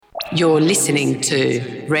You're listening to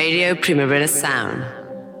Radio Primavera Sound,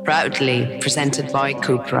 proudly presented by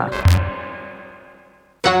Cupra.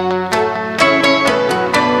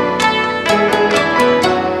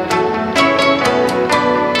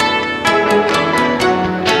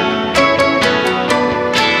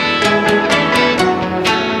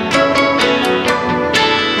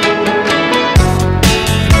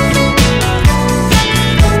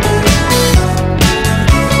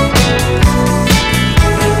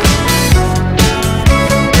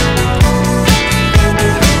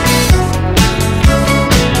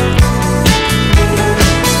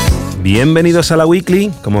 Bienvenidos a la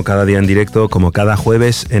Weekly, como cada día en directo, como cada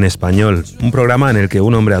jueves en español. Un programa en el que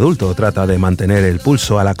un hombre adulto trata de mantener el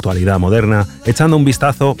pulso a la actualidad moderna, echando un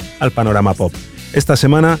vistazo al panorama pop. Esta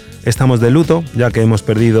semana estamos de luto, ya que hemos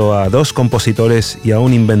perdido a dos compositores y a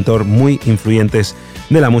un inventor muy influyentes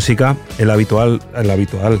de la música, el habitual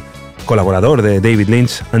colaborador de David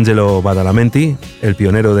Lynch, Angelo Badalamenti, el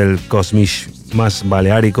pionero del cosmic más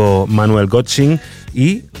baleárico Manuel Gottsching,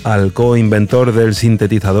 y al coinventor del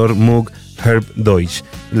sintetizador Moog, Herb Deutsch.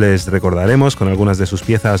 Les recordaremos con algunas de sus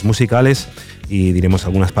piezas musicales y diremos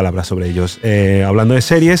algunas palabras sobre ellos. Hablando de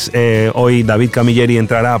series, hoy David Camilleri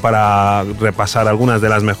entrará para repasar algunas de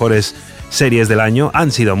las mejores series del año. Han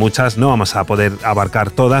sido muchas, no vamos a poder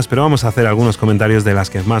abarcar todas, pero vamos a hacer algunos comentarios de las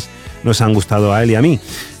que más nos han gustado a él y a mí.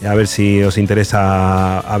 A ver si os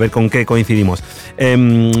interesa, a ver con qué coincidimos.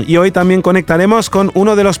 Y hoy también conectaremos con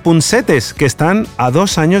uno de los punsetes que están a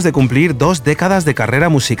 2 años de cumplir 2 décadas de carrera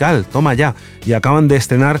musical. Toma ya. Y acaban de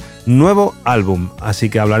estrenar nuevo álbum. Así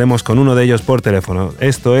que hablaremos con uno de ellos por teléfono.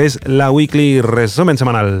 Esto es la Weekly Resumen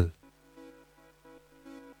Semanal.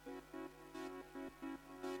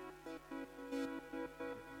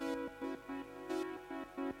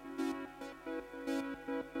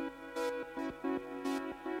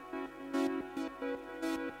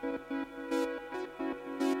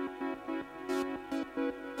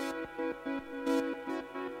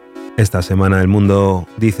 Esta semana el mundo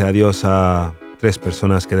dice adiós a 3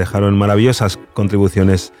 personas que dejaron maravillosas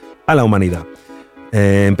contribuciones a la humanidad.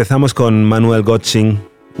 Empezamos con Manuel Gottsching,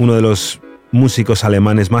 uno de los músicos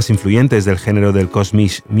alemanes más influyentes del género del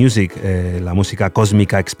Cosmic Music, la música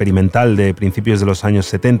cósmica experimental de principios de los años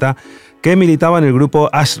 70, que militaba en el grupo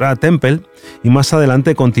Ashra Temple y más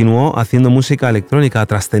adelante continuó haciendo música electrónica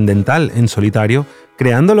trascendental en solitario,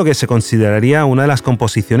 creando lo que se consideraría una de las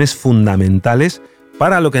composiciones fundamentales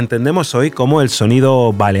para lo que entendemos hoy como el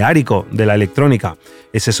sonido baleárico de la electrónica,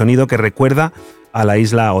 ese sonido que recuerda a la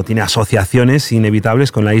isla o tiene asociaciones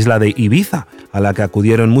inevitables con la isla de Ibiza, a la que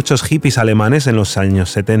acudieron muchos hippies alemanes en los años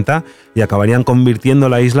 70 y acabarían convirtiendo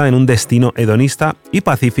la isla en un destino hedonista y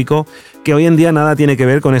pacífico que hoy en día nada tiene que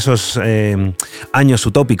ver con esos años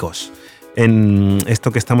utópicos. En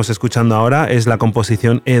esto que estamos escuchando ahora es la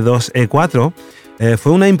composición E2-E4.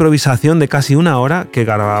 Fue una improvisación de casi 1 hora que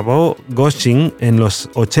grabó Gottsching en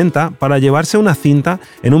los 80 para llevarse una cinta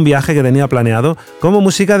en un viaje que tenía planeado como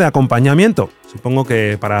música de acompañamiento, supongo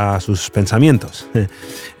que para sus pensamientos.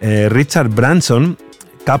 Richard Branson,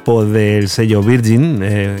 capo del sello Virgin,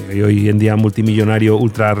 y hoy en día multimillonario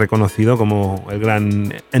ultra reconocido como el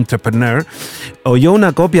gran entrepreneur, oyó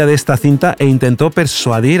una copia de esta cinta e intentó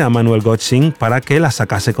persuadir a Manuel Gottsching para que la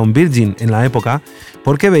sacase con Virgin en la época,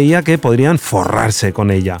 porque veía que podrían forrarse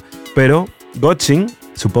con ella. Pero Gottsching,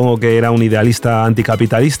 supongo que era un idealista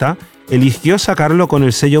anticapitalista, eligió sacarlo con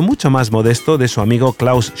el sello mucho más modesto de su amigo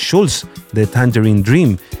Klaus Schulze de Tangerine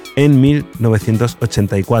Dream en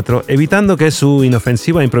 1984, evitando que su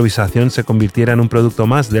inofensiva improvisación se convirtiera en un producto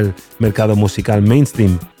más del mercado musical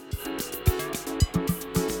mainstream.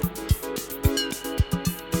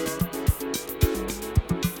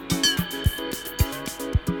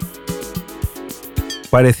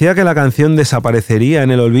 Parecía que la canción desaparecería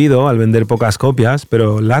en el olvido al vender pocas copias,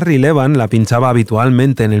 pero Larry Levan la pinchaba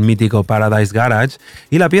habitualmente en el mítico Paradise Garage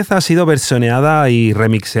y la pieza ha sido versioneada y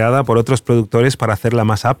remixeada por otros productores para hacerla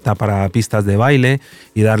más apta para pistas de baile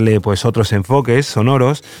y darle pues otros enfoques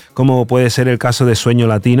sonoros, como puede ser el caso de Sueño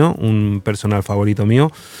Latino, un personal favorito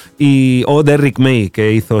mío, o de Rick May,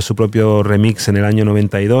 que hizo su propio remix en el año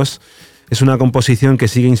 92. Es una composición que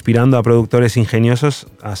sigue inspirando a productores ingeniosos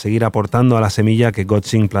a seguir aportando a la semilla que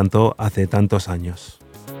Gottsching plantó hace tantos años.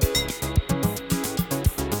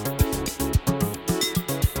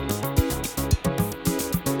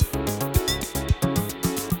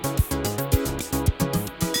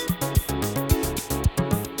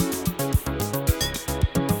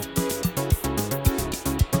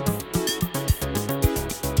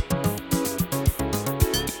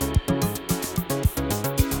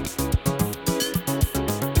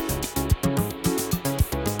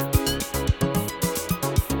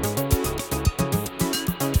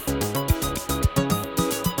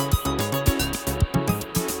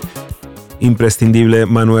 imprescindible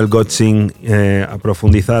Manuel Gottsching, a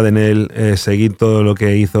profundizar en él, seguir todo lo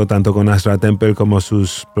que hizo tanto con Ashra Temple como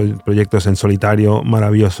sus proyectos en solitario,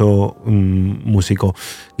 maravilloso músico,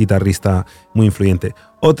 guitarrista muy influyente.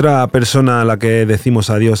 Otra persona a la que decimos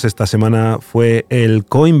adiós esta semana fue el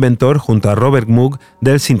coinventor junto a Robert Moog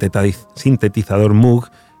del sintetizador Moog,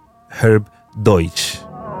 Herb Deutsch.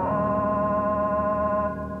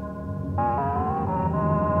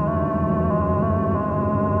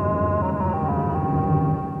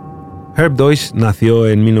 Herb Deutsch nació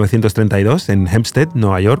en 1932 en Hempstead,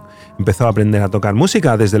 Nueva York. Empezó a aprender a tocar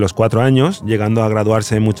música desde los 4 años, llegando a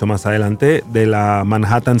graduarse mucho más adelante de la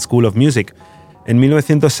Manhattan School of Music. En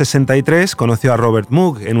 1963 conoció a Robert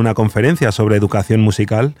Moog en una conferencia sobre educación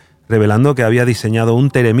musical, revelando que había diseñado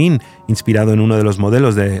un theremin inspirado en uno de los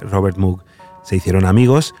modelos de Robert Moog. Se hicieron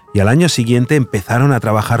amigos y al año siguiente empezaron a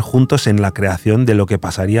trabajar juntos en la creación de lo que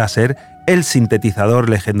pasaría a ser el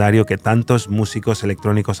sintetizador legendario que tantos músicos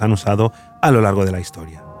electrónicos han usado a lo largo de la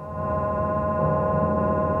historia.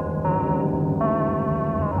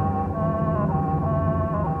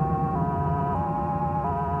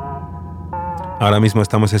 Ahora mismo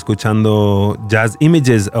estamos escuchando Jazz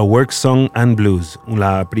Images, a Work Song and Blues,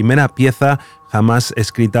 la primera pieza jamás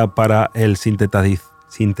escrita para el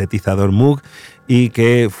sintetizador Moog y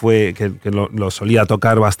que lo solía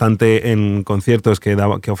tocar bastante en conciertos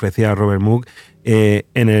que ofrecía Robert Moog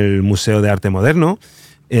en el Museo de Arte Moderno,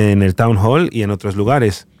 en el Town Hall y en otros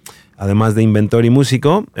lugares. Además de inventor y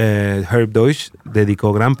músico, Herb Deutsch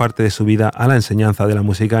dedicó gran parte de su vida a la enseñanza de la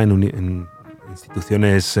música en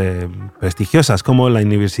instituciones prestigiosas como la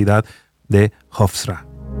Universidad de Hofstra.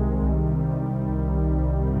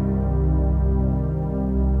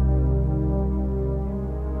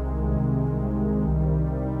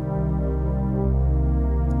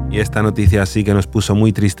 Y esta noticia sí que nos puso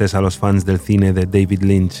muy tristes a los fans del cine de David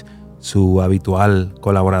Lynch, su habitual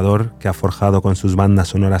colaborador que ha forjado con sus bandas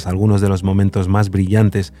sonoras algunos de los momentos más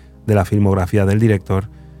brillantes de la filmografía del director.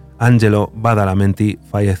 Angelo Badalamenti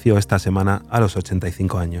falleció esta semana a los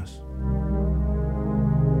 85 años.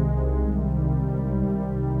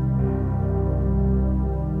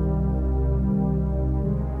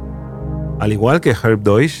 Al igual que Herb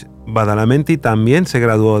Deutsch, Badalamenti también se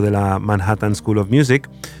graduó de la Manhattan School of Music.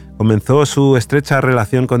 Comenzó su estrecha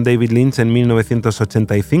relación con David Lynch en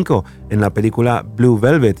 1985 en la película Blue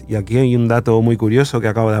Velvet. Y aquí hay un dato muy curioso que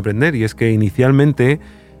acabo de aprender, y es que inicialmente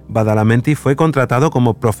Badalamenti fue contratado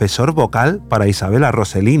como profesor vocal para Isabella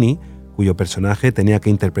Rossellini, cuyo personaje tenía que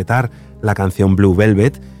interpretar la canción Blue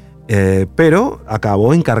Velvet, pero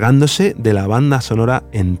acabó encargándose de la banda sonora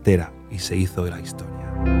entera y se hizo de la historia.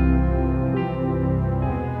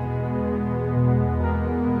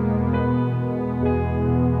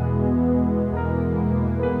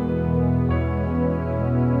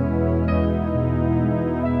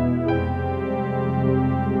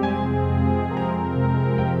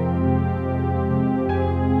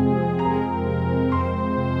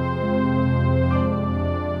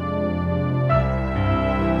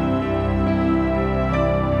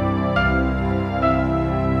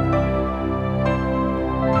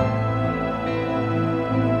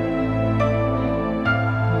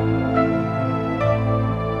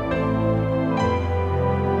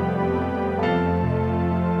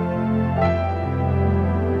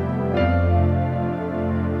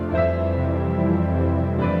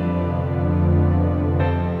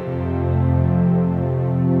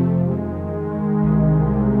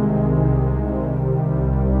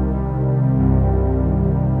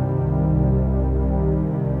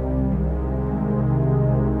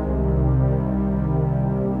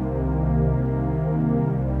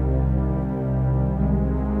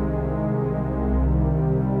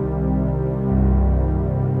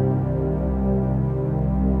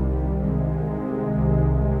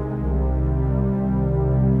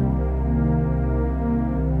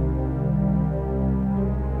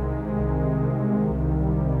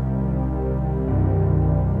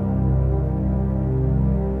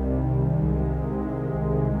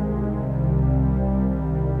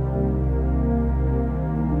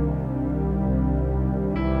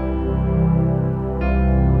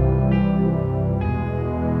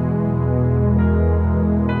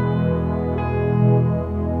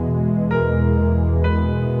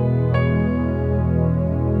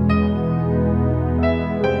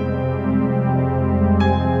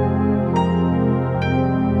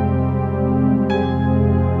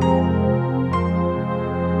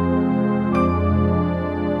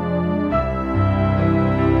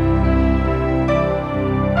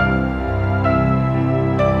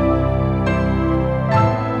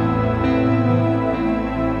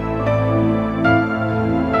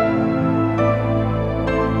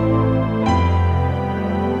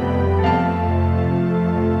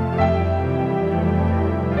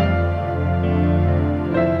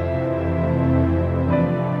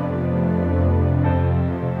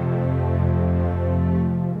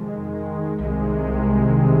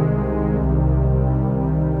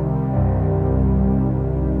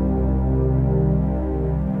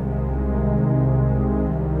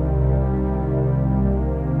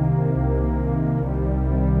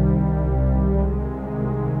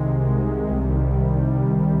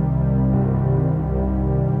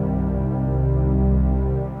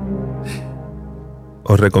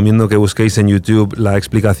 os recomiendo que busquéis en YouTube la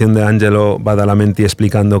explicación de Angelo Badalamenti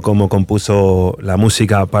explicando cómo compuso la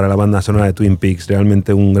música para la banda sonora de Twin Peaks.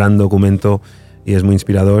 Realmente un gran documento y es muy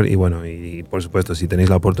inspirador. Y bueno, y por supuesto, si tenéis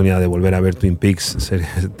la oportunidad de volver a ver Twin Peaks,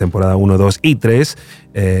 temporada 1, 2 y 3,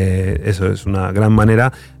 eso es una gran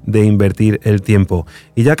manera de invertir el tiempo.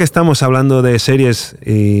 Y ya que estamos hablando de series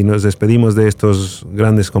y nos despedimos de estos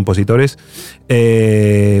grandes compositores,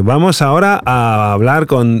 vamos ahora a hablar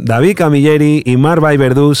con David Camilleri y Mar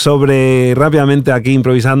Vallverdú sobre, rápidamente aquí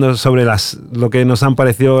improvisando, sobre lo que nos han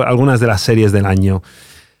parecido algunas de las series del año.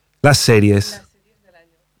 Las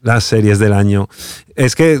series del año.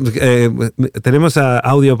 Es que tenemos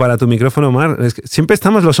audio para tu micrófono, Mar. Es que siempre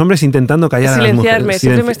estamos los hombres intentando callar a las mujeres.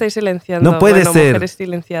 Siempre me estáis silenciando. No puede ser. Mujeres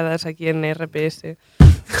silenciadas aquí en RPS.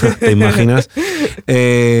 ¿Te imaginas?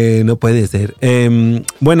 No puede ser.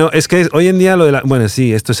 Bueno, es que hoy en día bueno,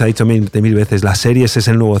 sí, esto se ha dicho mil veces. Las series es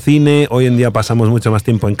el nuevo cine. Hoy en día pasamos mucho más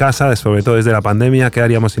tiempo en casa, sobre todo desde la pandemia. ¿Qué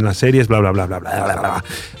haríamos sin las series? Bla, bla, bla, bla, bla, bla, bla.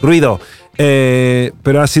 Ruido.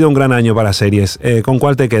 Pero ha sido un gran año para series. ¿Con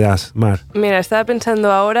cuál te quedas, Mar? Mira, estaba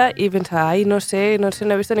pensando ahora y pensaba, no sé, no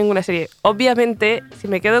he visto ninguna serie. Obviamente, si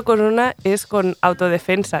me quedo con una, es con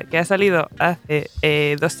Autodefensa, que ha salido hace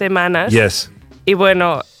 2 semanas. Yes. Y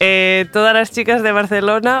bueno, todas las chicas de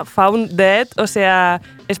Barcelona, Found Dead, o sea,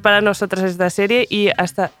 es para nosotras esta serie y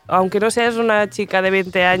hasta, aunque no seas una chica de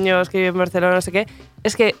 20 años que vive en Barcelona, no sé qué,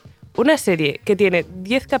 es que una serie que tiene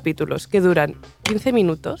 10 capítulos que duran 15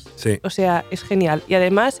 minutos, sí. O sea, es genial. Y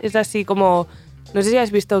además es así como, no sé si has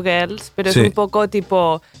visto Girls, pero sí. Es un poco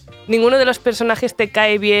tipo, ninguno de los personajes te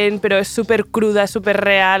cae bien, pero es súper cruda, súper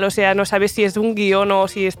real, o sea, no sabes si es un guión o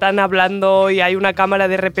si están hablando y hay una cámara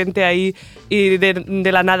de repente ahí y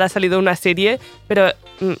de la nada ha salido una serie, pero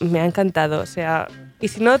me ha encantado, o sea... Y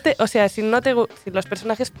si los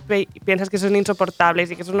personajes piensas que son insoportables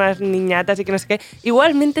y que son unas niñatas y que no sé qué,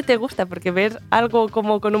 igualmente te gusta, porque ver algo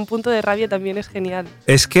como con un punto de rabia también es genial.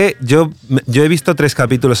 Es que yo he visto 3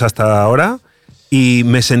 capítulos hasta ahora y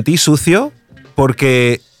me sentí sucio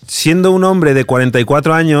porque, siendo un hombre de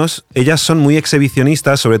 44 años, ellas son muy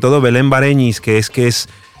exhibicionistas, sobre todo Belén Bareñis,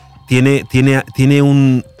 tiene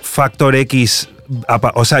un factor X.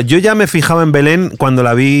 O sea, yo ya me fijaba en Belén cuando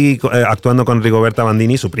la vi actuando con Rigoberta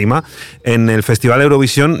Bandini, su prima, en el Festival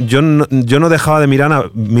Eurovisión. Yo no dejaba de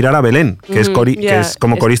mirar a Belén, que es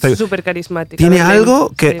como corista. Es súper carismática. Tiene Belén,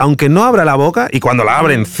 algo que, sí. Aunque no abra la boca, y cuando la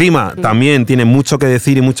abre encima también tiene mucho que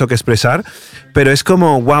decir y mucho que expresar, pero es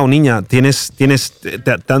como, wow, niña, te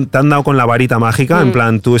han dado con la varita mágica, en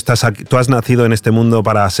plan, tú has nacido en este mundo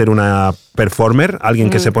para ser una performer, alguien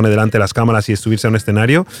que se pone delante de las cámaras y subirse a un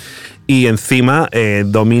escenario, y encima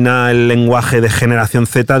domina el lenguaje de generación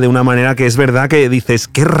Z de una manera que es verdad que dices,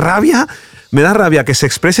 ¡qué rabia! Me da rabia que se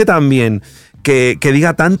exprese tan bien, que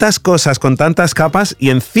diga tantas cosas con tantas capas, y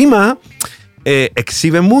encima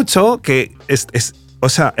exhibe mucho que o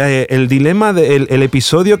sea, el dilema el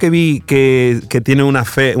episodio que vi que tiene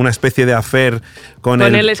una especie de affair con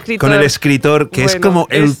el escritor, que es como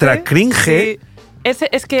ultra cringe. Sí.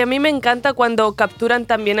 Es que a mí me encanta cuando capturan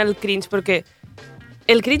también el cringe, porque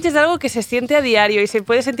el cringe es algo que se siente a diario y se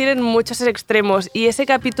puede sentir en muchos extremos, y ese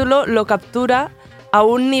capítulo lo captura a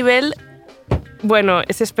un nivel, bueno,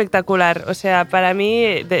 es espectacular. O sea, para mí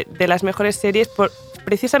de las mejores series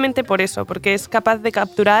precisamente por eso, porque es capaz de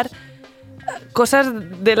capturar cosas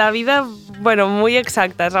de la vida, bueno, muy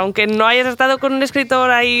exactas, aunque no hayas estado con un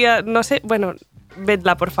escritor ahí, no sé, bueno,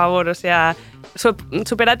 vedla, por favor, o sea,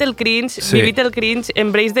 superad el cringe, sí. Vivid el cringe,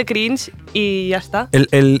 embrace the cringe y ya está.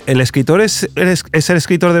 ¿El escritor es el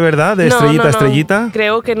escritor de verdad? ¿De estrellita?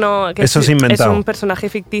 Creo que no. Que eso es inventado. Es un personaje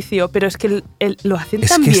ficticio, pero es que lo hacen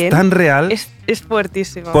tan bien. Es tan real. Es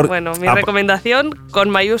fuertísimo. Bueno, mi recomendación con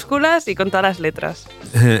mayúsculas y con todas las letras.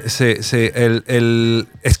 Sí.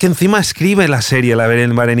 Es que encima escribe la serie, la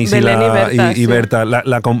Belén Bareñis y Berta.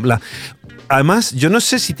 Además, yo no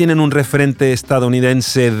sé si tienen un referente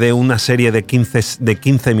estadounidense de una serie de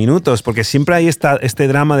 15 minutos, porque siempre hay este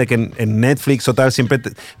drama de que en Netflix o tal siempre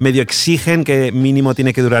medio exigen que mínimo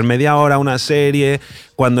tiene que durar media hora una serie.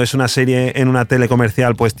 Cuando es una serie en una tele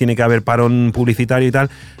comercial, pues tiene que haber parón publicitario y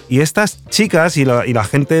tal. Y estas chicas y la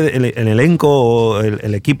gente, el elenco o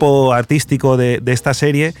el equipo artístico de esta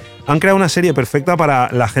serie han creado una serie perfecta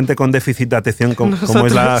para la gente con déficit de atención, como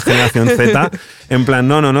es la generación Z. En plan,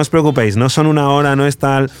 no os preocupéis, no son una hora, no es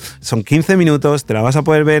tal, son 15 minutos, te la vas a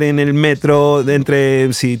poder ver en el metro,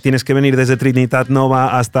 si tienes que venir desde Trinitat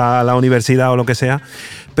Nova hasta la universidad o lo que sea.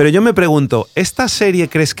 Pero yo me pregunto, ¿esta serie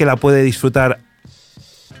crees que la puede disfrutar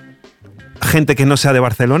gente que no sea de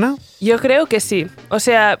Barcelona? Yo creo que sí. O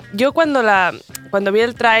sea, yo cuando vi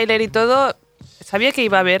el tráiler y todo, sabía que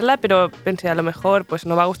iba a verla, pero pensé, a lo mejor pues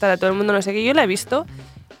no va a gustar a todo el mundo, no sé qué. Yo la he visto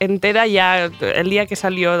entera ya el día que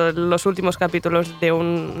salió los últimos capítulos de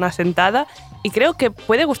una sentada y creo que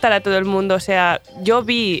puede gustar a todo el mundo. O sea, yo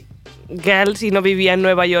vi Girls y no vivía en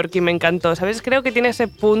Nueva York y me encantó, ¿sabes? Creo que tiene ese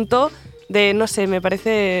punto de, no sé, me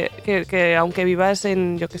parece que aunque vivas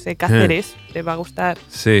en, yo qué sé, Cáceres, te va a gustar.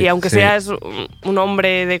 Sí, y aunque sí. seas un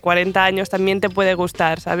hombre de 40 años, también te puede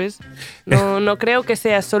gustar, ¿sabes? No creo que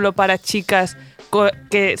sea solo para chicas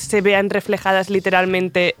que se vean reflejadas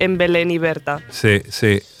literalmente en Belén y Berta. Sí,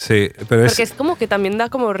 pero porque es como que también da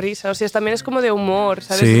como risa, o sea, también es como de humor,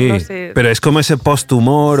 ¿sabes? Sí, no sé. pero es como ese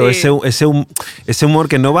post-humor o ese humor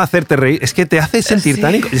que no va a hacerte reír, es que te hace sentir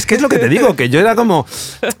tan... Es que es lo que te digo, que yo era como...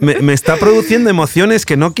 Me está produciendo emociones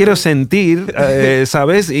que no quiero sentir,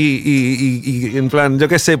 ¿sabes? Y en plan, yo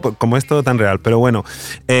qué sé, como es todo tan real, pero bueno,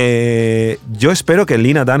 yo espero que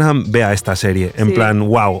Lena Dunham vea esta serie, en plan,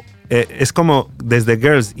 wow. Es como desde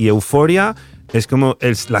Girls y Euphoria, es como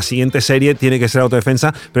la siguiente serie tiene que ser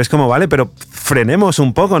autodefensa, pero es como, vale, pero frenemos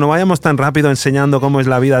un poco, no vayamos tan rápido enseñando cómo es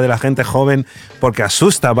la vida de la gente joven, porque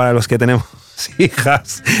asusta para los que tenemos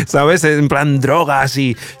hijas, ¿sabes? En plan drogas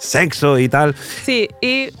y sexo y tal. Sí,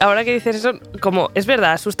 y ahora que dices eso, como es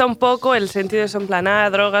verdad, asusta un poco el sentido de eso, en plan,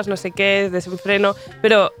 drogas, no sé qué, desenfreno,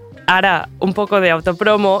 pero... Ahora, un poco de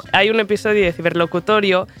autopromo. Hay un episodio de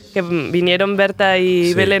Ciberlocutorio que vinieron Berta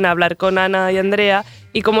y Belén a hablar con Ana y Andrea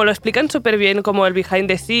y como lo explican súper bien, como el behind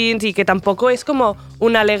the scenes y que tampoco es como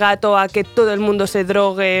un alegato a que todo el mundo se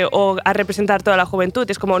drogue o a representar toda la juventud.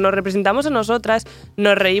 Es como nos representamos a nosotras,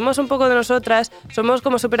 nos reímos un poco de nosotras, somos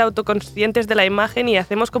como súper autoconscientes de la imagen y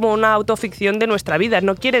hacemos como una autoficción de nuestra vida.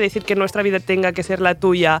 No quiere decir que nuestra vida tenga que ser la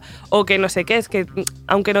tuya o que no sé qué. Es que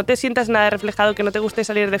aunque no te sientas nada reflejado, que no te guste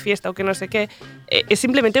salir de fiesta o que no sé qué, es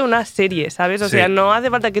simplemente una serie, ¿sabes? O sea, no hace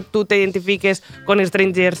falta que tú te identifiques con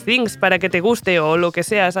Stranger Things para que te guste o lo que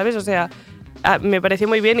sea, ¿sabes? O sea, me pareció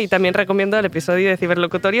muy bien y también recomiendo el episodio de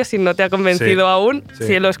Ciberlocutorio si no te ha convencido aún.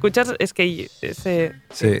 Si lo escuchas, es que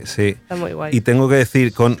está muy guay. Y tengo que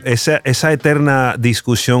decir, con esa eterna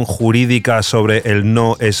discusión jurídica sobre el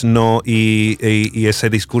no es no y ese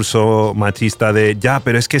discurso machista de ya,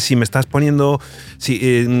 pero es que si me estás poniendo...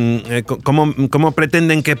 ¿Cómo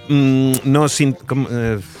pretenden que no...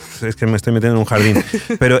 es que me estoy metiendo en un jardín.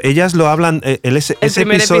 Pero ellas lo hablan, ese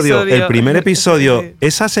episodio, el primer episodio,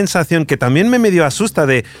 esa sensación que también me medio asusta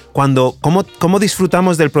de cómo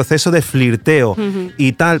disfrutamos del proceso de flirteo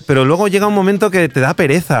y tal, pero luego llega un momento que te da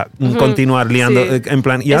pereza continuar liando, en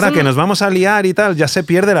plan, y ahora que nos vamos a liar y tal, ya se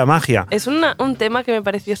pierde la magia. Es un tema que me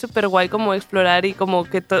pareció súper guay como explorar y como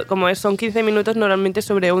que son 15 minutos normalmente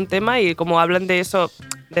sobre un tema y como hablan de eso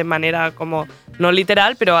de manera como no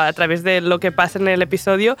literal, pero a través de lo que pasa en el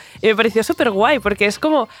episodio. Y me pareció súper guay, porque es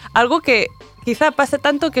como algo que quizá pasa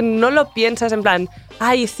tanto que no lo piensas en plan,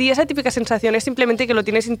 ay, sí, esa típica sensación es simplemente que lo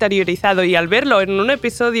tienes interiorizado. Y al verlo en un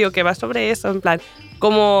episodio que va sobre eso, en plan,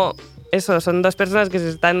 como eso, son dos personas que se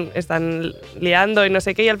están liando y no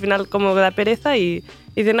sé qué, y al final como da pereza y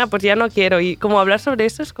dicen, pues ya no quiero. Y como hablar sobre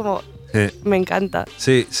eso es como, me encanta.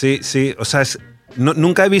 Sí, o sea,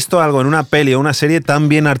 nunca he visto algo en una peli o una serie tan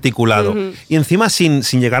bien articulado. Y encima sin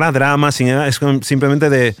llegar a drama, es simplemente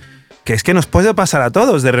de... Que es que nos puede pasar a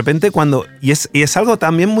todos. De repente cuando... Y es algo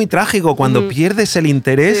también muy trágico cuando pierdes el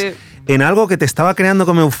interés en algo que te estaba creando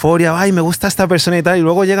como euforia. Ay, me gusta esta persona y tal. Y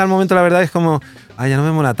luego llega el momento, la verdad, es como... Ay, ya no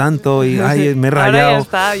me mola tanto y ay, me he rayado. Ahora ya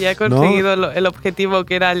está, ya he conseguido el objetivo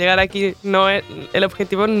que era llegar aquí. El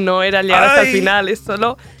objetivo no era llegar hasta el final, es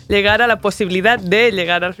solo llegar a la posibilidad de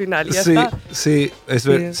llegar al final. Y ya está. Sí,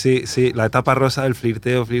 la etapa rosa del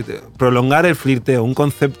flirteo. Prolongar el flirteo, un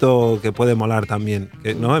concepto que puede molar también,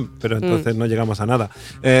 ¿no? Pero entonces no llegamos a nada.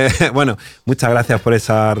 Bueno, muchas gracias por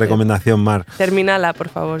esa recomendación, Mar. Termínala, por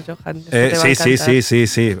favor, Johan.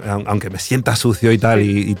 Sí. Aunque me sienta sucio y tal,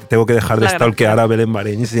 y tengo que dejar de stalkear a Belén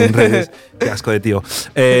Bareñi en redes. Qué asco de tío.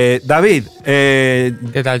 David.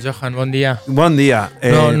 ¿Qué tal, Johan? Buen día. Buen día.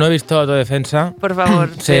 No he visto Autodefensa. Por favor,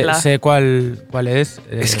 sé cuál es.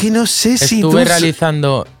 Es que no sé si estuve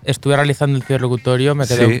realizando el Ciberlocutorio, me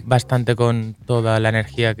quedé bastante con toda la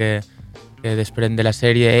energía que desprende la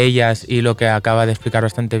serie, ellas y lo que acaba de explicar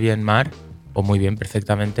bastante bien Mar, o muy bien,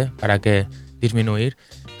 perfectamente, para qué disminuir.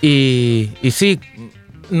 Y sí,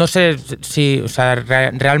 no sé si, o sea,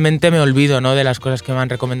 realmente me olvido, ¿no?, de las cosas que me van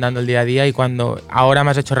recomendando el día a día, y cuando ahora me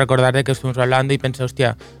has hecho recordar de que estuvimos hablando y pensé,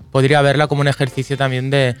 hostia, podría verla como un ejercicio también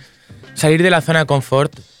de salir de la zona de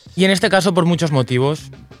confort. Y en este caso por muchos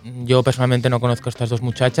motivos. Yo personalmente no conozco a estas dos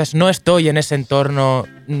muchachas. No estoy en ese entorno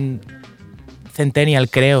centennial,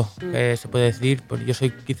 creo que se puede decir. Porque yo soy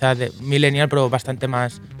quizá de millennial, pero bastante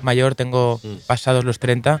más mayor. Tengo pasados los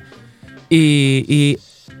 30. Y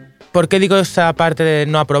 ¿por qué digo esa parte de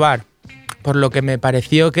no aprobar? Por lo que me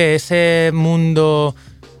pareció que ese mundo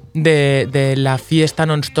de la fiesta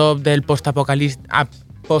non-stop, del postapocalipsis,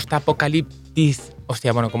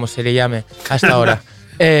 hostia, bueno, como se le llame hasta ahora,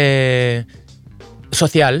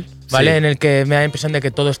 social, ¿vale? Sí. En el que me da la impresión de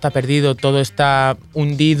que todo está perdido, todo está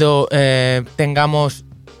hundido, tengamos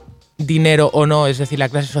dinero o no, es decir, la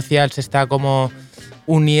clase social se está como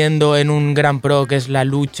uniendo en un gran pro que es la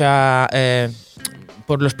lucha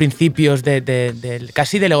por los principios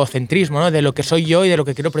casi del egocentrismo, ¿no? De lo que soy yo y de lo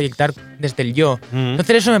que quiero proyectar desde el yo.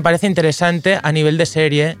 Entonces eso me parece interesante a nivel de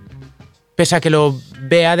serie, pese a que lo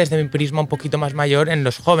vea desde mi prisma un poquito más mayor en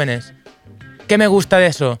los jóvenes. ¿Qué me gusta de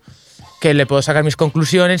eso? Que le puedo sacar mis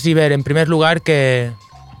conclusiones y ver, en primer lugar, que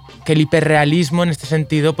el hiperrealismo en este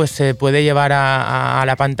sentido pues se puede llevar a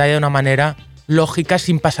la pantalla de una manera lógica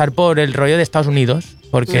sin pasar por el rollo de Estados Unidos,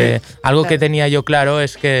 porque algo que tenía yo claro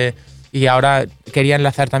es que, y ahora quería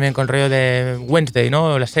enlazar también con el rollo de Wednesday,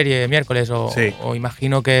 ¿no? La serie de miércoles, o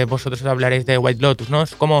imagino que vosotros hablaréis de White Lotus, ¿no?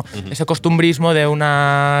 Es como ese costumbrismo de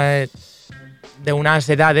unas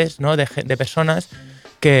edades, ¿no? de personas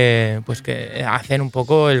que hacen un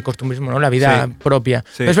poco el costumbrismo, ¿no? La vida propia.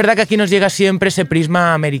 Sí. Pero es verdad que aquí nos llega siempre ese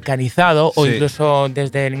prisma americanizado, o incluso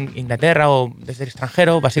desde Inglaterra o desde el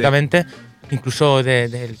extranjero, básicamente, incluso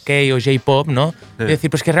del K o J-pop, ¿no? Es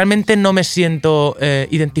decir, pues que realmente no me siento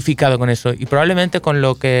identificado con eso, y probablemente con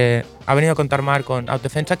lo que ha venido a contar Marc con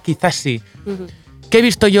Autodefensa, quizás sí. ¿Qué he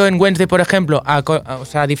visto yo en Wednesday, por ejemplo? O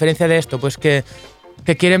sea, a diferencia de esto, pues que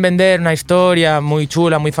quieren vender una historia muy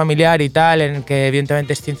chula, muy familiar y tal, en que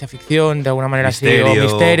evidentemente es ciencia ficción, de alguna manera misterio. Así, o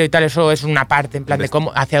misterio y tal, eso es una parte, en plan de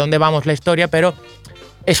cómo, hacia dónde vamos la historia, pero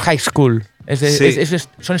es high school,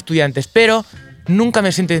 son estudiantes, pero nunca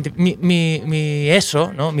me siento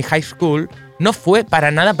eso, ¿no? Mi high school no fue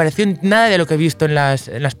para nada, pareció nada de lo que he visto en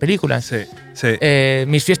las películas.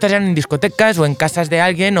 Mis fiestas eran en discotecas o en casas de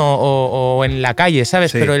alguien o en la calle,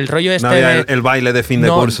 ¿sabes? Pero el rollo no había el baile de fin de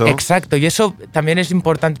curso. Exacto, y eso también es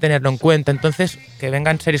importante tenerlo en cuenta. Entonces, que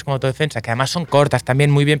vengan series como Autodefensa, que además son cortas,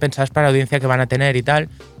 también muy bien pensadas para la audiencia que van a tener y tal.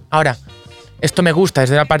 Ahora, esto me gusta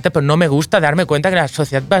desde la parte, pero no me gusta darme cuenta que la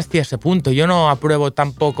sociedad va hacia ese punto. Yo no apruebo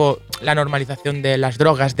tampoco la normalización de las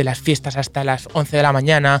drogas, de las fiestas hasta las 11 de la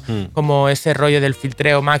mañana, como ese rollo del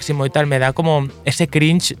filtreo máximo y tal. Me da como ese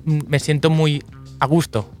cringe, me siento muy a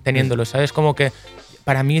gusto teniéndolo, ¿sabes? Como que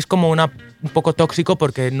para mí es como un poco tóxico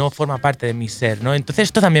porque no forma parte de mi ser, ¿no? Entonces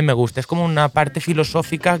esto también me gusta, es como una parte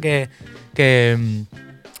filosófica que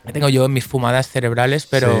tengo yo en mis fumadas cerebrales,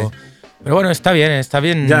 pero... Pero bueno, está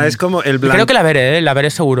bien. Ya, es como el blanco. Creo que la veré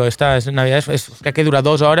seguro. Esta Navidad es que dura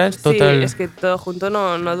 2 horas. Total. Sí, es que todo junto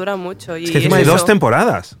no dura mucho. Y es que encima hay 2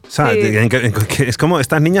 temporadas. O sea, es como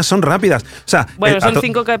estas niñas son rápidas. O sea, bueno, son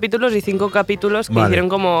 5 capítulos y 5 capítulos que hicieron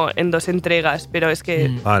como en 2 entregas. Pero es que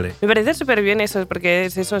me parece súper bien eso, porque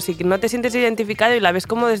es eso, si no te sientes identificado y la ves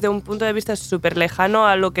como desde un punto de vista súper lejano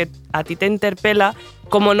a lo que a ti te interpela,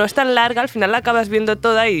 como no es tan larga, al final la acabas viendo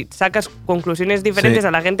toda y sacas conclusiones diferentes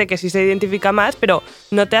a la gente que sí se identifica más, pero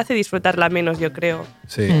no te hace disfrutarla menos, yo creo.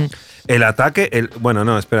 Sí. El ataque, bueno,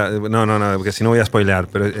 no, espera, no, porque si no voy a spoilear,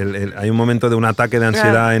 pero hay un momento de un ataque de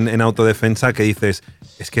ansiedad en Autodefensa que dices,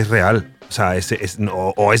 es que es real. O sea,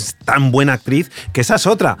 o es tan buena actriz que esa es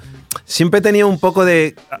otra. Siempre he tenido un poco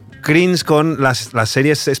de cringe con las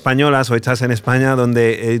series españolas o hechas en España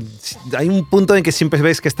donde hay un punto en que siempre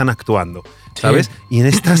ves que están actuando, ¿sabes? Y en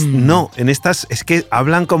estas no, en estas es que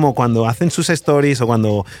hablan como cuando hacen sus stories o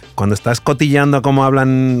cuando estás cotilleando cómo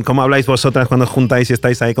habláis vosotras cuando os juntáis y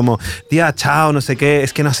estáis ahí como, tía, chao, no sé qué,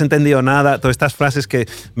 es que no has entendido nada, todas estas frases que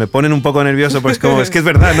me ponen un poco nervioso, pues como, es que es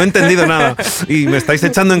verdad, no he entendido nada y me estáis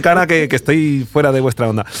echando en cara que estoy fuera de vuestra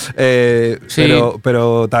onda.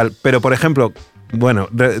 Pero tal. Pero, por ejemplo, bueno,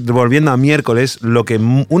 volviendo a miércoles,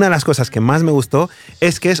 una de las cosas que más me gustó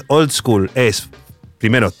es que es old school. Es,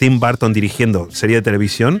 primero, Tim Burton dirigiendo serie de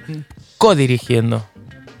televisión. Co-dirigiendo.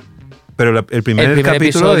 Pero el primer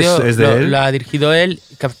capítulo es de él. Lo ha dirigido él,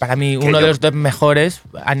 que para mí uno de los 2 mejores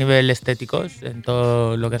a nivel estéticos, en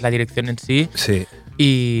todo lo que es la dirección en sí. Sí.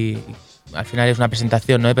 Y al final es una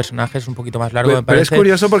presentación, ¿no?, de personajes un poquito más largo, me parece. Pero es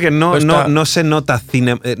curioso porque no se nota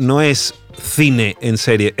cine, no es cine en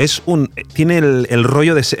serie, tiene el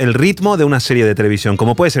rollo el ritmo de una serie de televisión,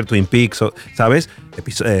 como puede ser Twin Peaks, ¿sabes?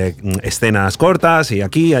 Escenas cortas y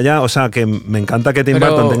aquí y allá, o sea que me encanta que Tim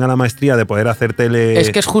Burton tenga la maestría de poder hacer tele.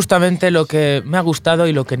 Es que es justamente lo que me ha gustado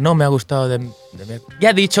y lo que no me ha gustado de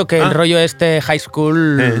ya he dicho que el rollo high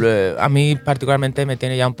school a mí particularmente me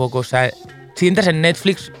tiene ya un poco, o sea, si entras en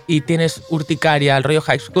Netflix y tienes urticaria al rollo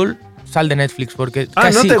high school, sal de Netflix porque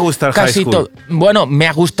casi, ¿no te gusta el high school? Bueno, me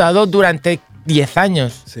ha gustado durante 10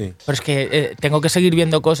 años. Sí. Pero es que tengo que seguir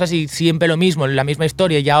viendo cosas y siempre lo mismo, la misma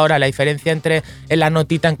historia. Y ahora la diferencia entre la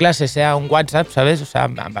notita en clase sea un WhatsApp, ¿sabes? O sea,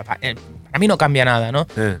 a mí no cambia nada, ¿no?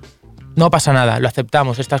 No pasa nada, lo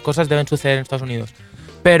aceptamos. Estas cosas deben suceder en Estados Unidos.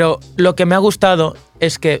 Pero lo que me ha gustado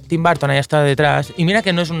es que Tim Burton haya estado detrás. Y mira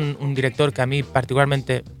que no es un director que a mí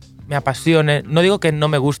particularmente me apasione. No digo que no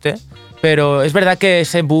me guste, pero es verdad que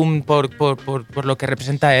ese boom por lo que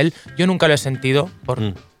representa él, yo nunca lo he sentido por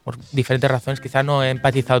diferentes razones. Quizá no he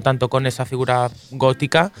empatizado tanto con esa figura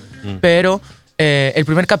gótica, pero el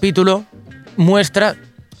primer capítulo muestra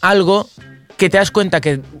algo que te das cuenta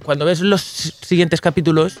que cuando ves los siguientes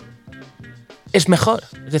capítulos es mejor.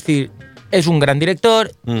 Es decir, es un gran director,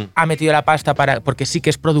 ha metido la pasta porque sí que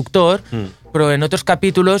es productor, pero en otros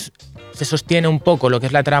capítulos se sostiene un poco lo que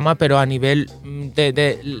es la trama, pero a nivel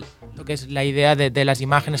de lo que es la idea de las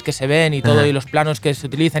imágenes que se ven y todo, y los planos que se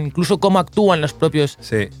utilizan, incluso cómo actúan los propios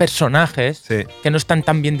personajes, que no están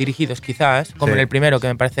tan bien dirigidos quizás, como en el primero, que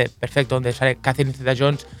me parece perfecto, donde sale Catherine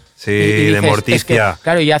Zeta-Jones. Sí, y dices, de Morticia. Es que,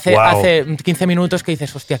 claro, y hace 15 minutos que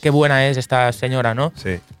dices, hostia, qué buena es esta señora, ¿no?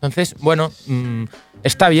 Sí. Entonces, bueno,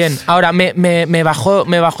 está bien. Ahora, me bajó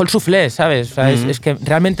el suflé, ¿sabes? O sea, es que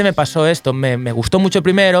realmente me pasó esto. Me gustó mucho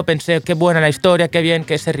primero, pensé, qué buena la historia, qué bien,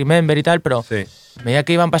 que ese Remember y tal, pero a medida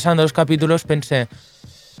que iban pasando los capítulos pensé,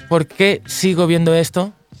 ¿por qué sigo viendo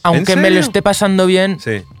esto? Aunque me lo esté pasando bien,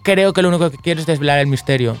 creo que lo único que quiero es desvelar el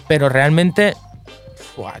misterio. Pero realmente...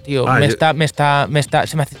 Buah, tío, se me está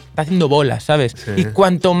haciendo bolas, ¿sabes? Sí. Y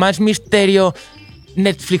cuanto más misterio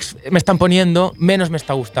Netflix me están poniendo, menos me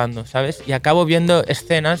está gustando, ¿sabes? Y acabo viendo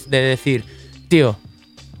escenas de decir, tío,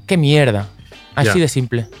 qué mierda. Así de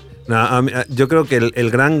simple. Yo creo que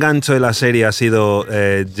el gran gancho de la serie ha sido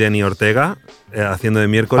Jenny Ortega haciendo de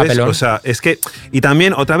Miércoles. Papelón. O sea, es que... Y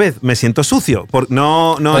también, otra vez, me siento sucio.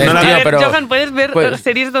 No Johan, puedes ver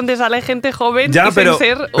series donde sale gente joven sin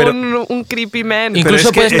ser un creepy man.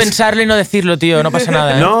 Incluso puedes pensarlo y no decirlo, tío. No pasa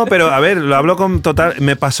nada. No, pero a ver, lo hablo con total...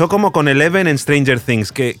 Me pasó como con Eleven en Stranger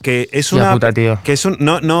Things, que es una... puta, tío. Que es un...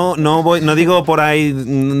 No digo por ahí,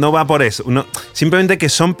 no va por eso. No, simplemente que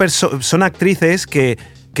son actrices que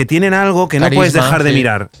tienen algo que no puedes dejar de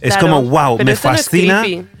mirar. Es como, wow, me fascina.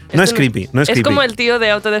 No es creepy. Es como el tío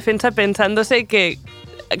de autodefensa pensándose que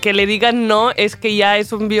le digan no es que ya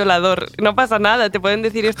es un violador. No pasa nada, te pueden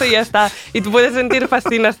decir esto y ya está. Y tú puedes sentir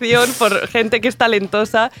fascinación por gente que es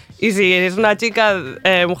talentosa, y si eres una chica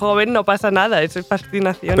joven no pasa nada, es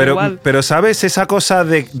fascinación igual. Pero ¿sabes? Esa cosa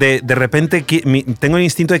de repente tengo el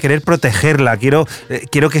instinto de querer protegerla, quiero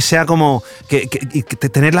que sea como que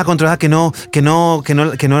tenerla controlada, que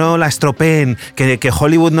no la estropeen, que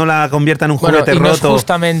Hollywood no la convierta en un juguete roto. No es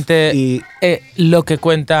justamente lo que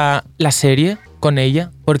cuenta la serie con ella,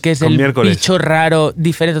 porque es el bicho raro,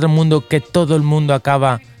 diferente de todo el mundo, que todo el mundo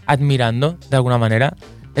acaba admirando de alguna manera.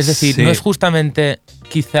 Es decir, no es justamente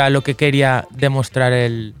quizá lo que quería demostrar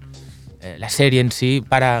la serie en sí,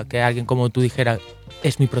 para que alguien como tú dijera,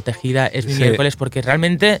 es mi protegida, es mi Miércoles, porque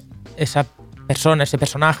realmente esa persona, ese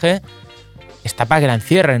personaje, está para que la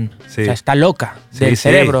encierren. O sea, está loca del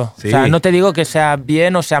cerebro. O sea, no te digo que sea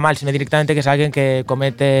bien o sea mal, sino directamente que es alguien que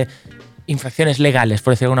comete infracciones legales,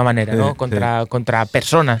 por decirlo de alguna manera, ¿no? Contra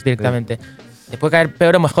personas directamente. Te puede caer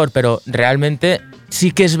peor o mejor, pero realmente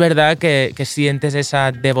sí que es verdad que sientes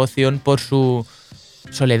esa devoción por su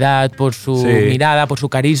soledad, por su mirada, por su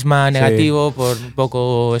carisma negativo, por un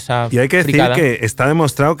poco esa Y hay que decir que está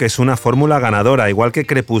demostrado que es una fórmula ganadora, igual que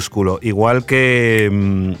Crepúsculo, igual que,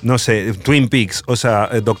 no sé, Twin Peaks, o sea,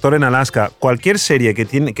 Doctor en Alaska, cualquier serie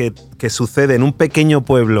que sucede en un pequeño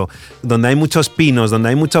pueblo, donde hay muchos pinos, donde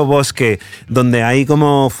hay mucho bosque, donde hay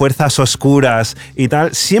como fuerzas oscuras y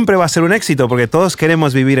tal, siempre va a ser un éxito, porque todos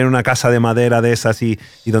queremos vivir en una casa de madera de esas y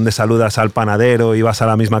donde saludas al panadero y vas a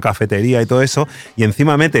la misma cafetería y todo eso, y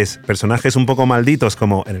encima metes personajes un poco malditos,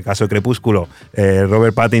 como en el caso de Crepúsculo,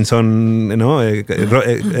 Robert Pattinson, ¿no?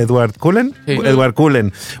 Edward Cullen, Edward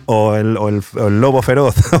Cullen, o el lobo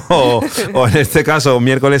feroz, o en este caso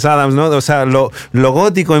Miércoles Addams, ¿no? O sea, lo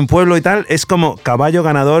gótico en pueblo y tal es como caballo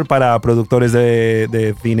ganador para productores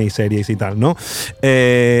de cine y series y tal, ¿no?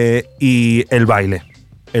 Y el baile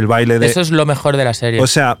de... Eso es lo mejor de la serie. O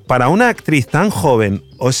sea, para una actriz tan joven,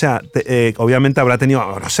 o sea, obviamente habrá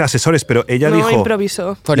tenido, no sé, asesores, pero ella dijo... No,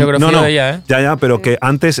 improvisó. Coreografía de ella, ¿eh? Ya, pero que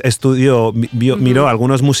antes estudió, miró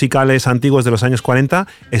algunos musicales antiguos de los años 40,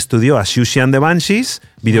 estudió a Siouxsie and the Banshees,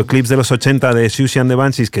 videoclips de los 80 de Siouxsie and the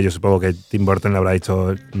Banshees, que yo supongo que Tim Burton le habrá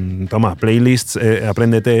dicho, toma, playlists,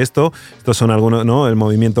 apréndete estos son algunos, ¿no? El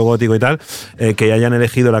movimiento gótico y tal, que hayan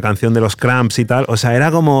elegido la canción de los Cramps y tal, o sea,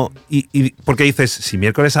 era como... Y porque dices, si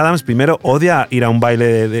Miércoles Miércoles Addams primero odia ir a un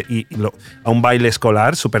baile a un baile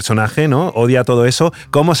escolar, su personaje, ¿no? Odia todo eso.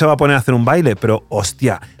 ¿Cómo se va a poner a hacer un baile? Pero,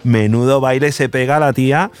 hostia, menudo baile se pega la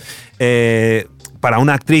tía. Para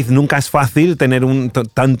una actriz nunca es fácil tener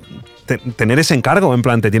tener ese encargo, en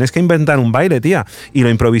plan, te tienes que inventar un baile, tía. Y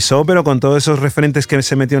lo improvisó, pero con todos esos referentes que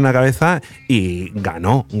se metió en la cabeza y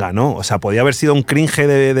ganó. O sea, podía haber sido un cringe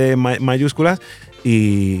de mayúsculas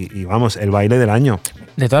y vamos, el baile del año.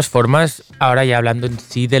 De todas formas, ahora ya hablando en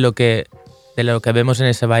sí de lo que vemos en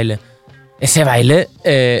ese baile. Ese baile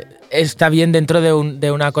está bien dentro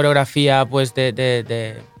de una coreografía pues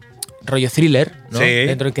de rollo thriller, ¿no? Sí.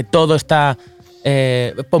 Dentro de que todo está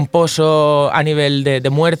pomposo a nivel de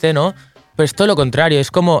muerte, ¿no? Pero es todo lo contrario, es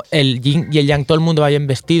como el yin y el yang, todo el mundo va bien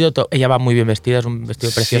vestido, ella va muy bien vestida, es un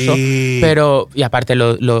vestido precioso, pero, y aparte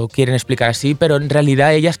lo quieren explicar así, pero en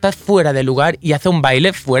realidad ella está fuera de lugar y hace un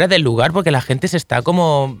baile fuera del lugar porque la gente se está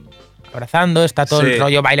como abrazando, está todo el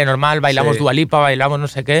rollo baile normal, bailamos Dua Lipa, bailamos no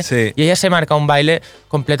sé qué, y ella se marca un baile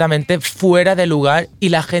completamente fuera de lugar y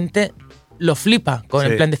la gente lo flipa, con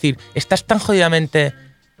en plan decir, estás tan jodidamente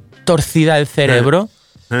torcida el cerebro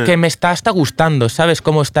que me está hasta gustando, ¿sabes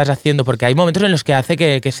cómo estás haciendo? Porque hay momentos en los que hace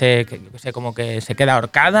que como que se queda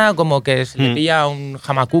ahorcada, como que se le pilla un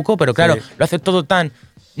jamacuco, pero claro, lo hace todo tan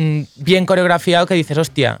bien coreografiado que dices,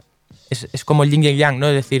 hostia, es como el yin y el yang, ¿no?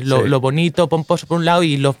 Es decir, lo bonito, pomposo por un lado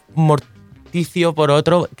y lo morticio por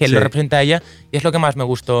otro, que lo representa a ella, y es lo que más me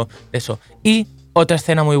gustó de eso. Y otra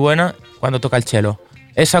escena muy buena, cuando toca el cello.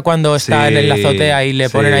 Esa cuando está en la azotea y le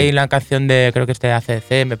ponen ahí la canción de, creo que es de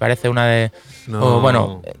ACDC, me parece una de... No. O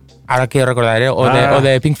bueno, ahora quiero recordar, o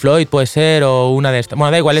de Pink Floyd puede ser, o una de estas.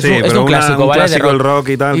 Bueno, da igual, es un clásico, ¿vale? Clásico de rock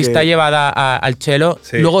y tal. Y está llevada al cello.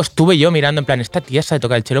 Luego estuve yo mirando en plan, esta tía sabe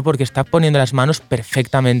tocar el cello porque está poniendo las manos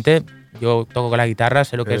perfectamente. Yo toco con la guitarra,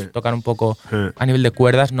 sé lo que es tocar un poco a nivel de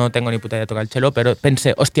cuerdas, no tengo ni puta idea de tocar el cello, pero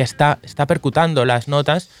pensé, hostia, está percutando las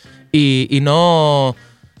notas y no...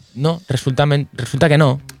 No, resulta que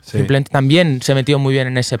no. Simplemente también se metió muy bien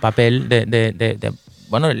en ese papel de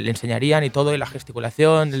bueno, le enseñarían y todo, y la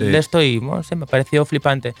gesticulación de esto, y bueno, me pareció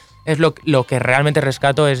flipante. Es lo que realmente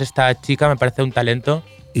rescato es esta chica, me parece un talento.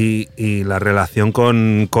 Y la relación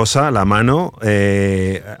con Cosa, la mano,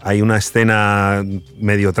 hay una escena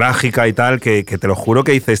medio trágica y tal, que te lo juro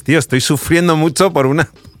que dices, tío, estoy sufriendo mucho por una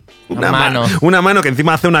mano que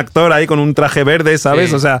encima hace un actor ahí con un traje verde,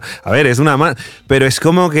 ¿sabes? O sea, a ver, es una mano. Pero es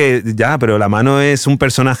como que, pero la mano es un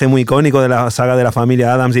personaje muy icónico de la saga de la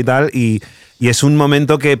familia Addams y tal, y es un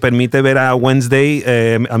momento que permite ver a Wednesday,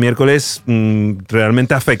 a Miércoles,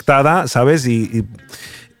 realmente afectada, ¿sabes? Y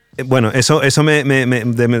bueno, eso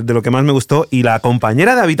de lo que más me gustó. Y la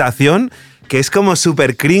compañera de habitación, que es como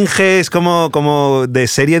súper cringe, es como de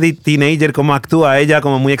serie de teenager, como actúa ella,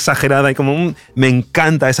 como muy exagerada y como... me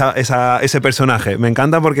encanta ese personaje, me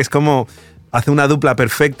encanta porque es como... hace una dupla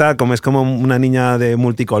perfecta, como es como una niña de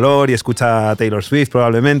multicolor y escucha a Taylor Swift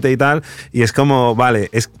probablemente y tal, y es como,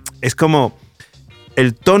 vale, es como...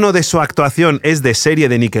 el tono de su actuación es de serie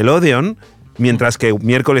de Nickelodeon, mientras que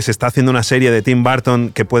Miércoles está haciendo una serie de Tim Burton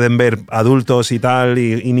que pueden ver adultos y tal,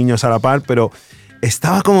 y niños a la par, pero...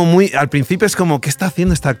 estaba como muy... al principio es como, ¿qué está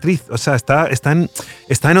haciendo esta actriz? O sea, está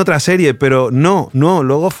en otra serie, pero no,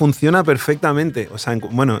 luego funciona perfectamente. O sea,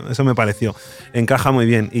 bueno, eso me pareció. Encaja muy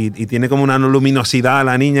bien y tiene como una luminosidad a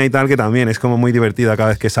la niña y tal, que también es como muy divertida cada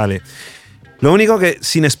vez que sale. Lo único que,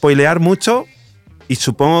 sin spoilear mucho, y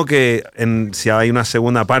supongo que si hay una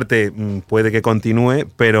segunda parte puede que continúe,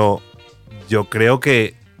 pero yo creo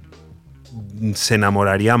que se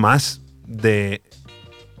enamoraría más de...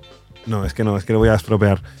 No, es que lo voy a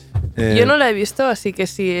estropear. Yo no la he visto, así que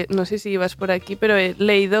sí, no sé si ibas por aquí, pero he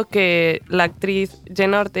leído que la actriz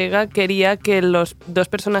Jenna Ortega quería que los dos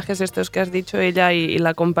personajes estos que has dicho, ella y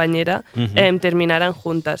la compañera, terminaran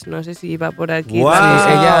juntas. No sé si iba por aquí. ¡Wow!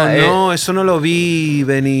 No, eso no lo vi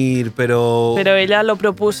venir, pero... Pero ella lo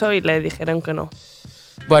propuso y le dijeron que no.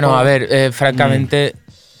 Bueno, a ver, francamente...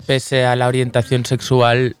 pese a la orientación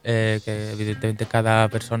sexual, que evidentemente cada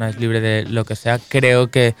persona es libre de lo que sea, creo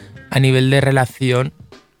que a nivel de relación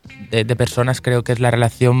de personas, creo que es la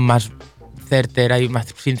relación más certera y más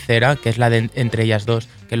sincera, que es la de entre ellas dos.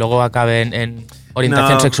 Que luego acaben en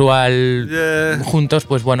orientación sexual juntos,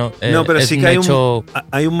 pues bueno, no, pero es sí que hay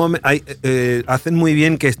un momento, hacen muy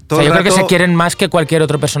bien que todo, o sea, yo creo que se quieren más que cualquier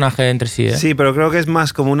otro personaje entre sí, ¿eh? Sí, pero creo que es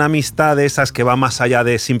más como una amistad de esas que va más allá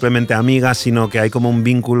de simplemente amigas, sino que hay como un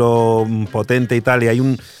vínculo potente y tal, y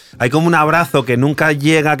hay como un abrazo que nunca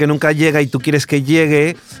llega y tú quieres que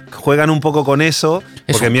llegue. Juegan un poco con eso,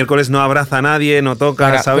 porque Miércoles no abraza a nadie, no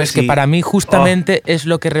toca, ¿sabes? Es que para mí justamente es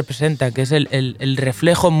lo que representa, que es el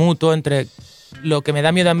reflejo mutuo entre lo que me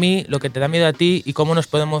da miedo a mí, lo que te da miedo a ti y cómo nos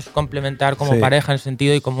podemos complementar como pareja en ese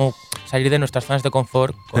sentido y cómo salir de nuestras zonas de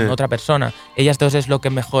confort con otra persona. Ellas dos es lo que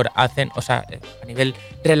mejor hacen, o sea, a nivel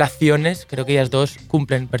relaciones, creo que ellas dos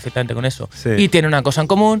cumplen perfectamente con eso. Sí. Y tienen una cosa en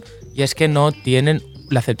común y es que no tienen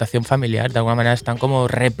la aceptación familiar, de alguna manera están como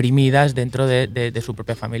reprimidas dentro de su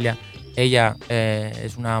propia familia. Ella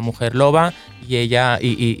es una mujer loba y ella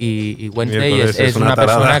y Wednesday es una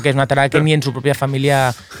persona que es una tarada que ni en su propia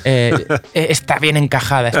familia está bien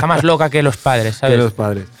encajada, está más loca que los padres, ¿sabes? Que los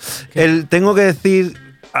padres. Tengo que decir,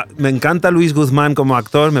 me encanta Luis Guzmán como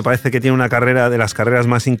actor, me parece que tiene una carrera de las carreras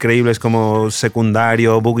más increíbles como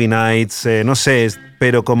secundario, Boogie Nights, no sé,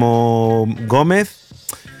 pero como Gómez.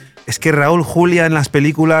 Es que Raúl Julia en las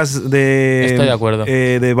películas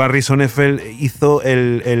de Barry Sonnenfeld hizo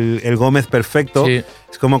el Gómez perfecto. Sí.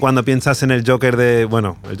 Es como cuando piensas en el Joker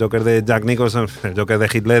de Jack Nicholson, el Joker de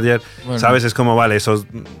Heath Ledger, ¿sabes? Es como, vale,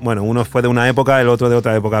 uno fue de una época, el otro de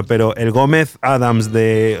otra época, pero el Gómez Adams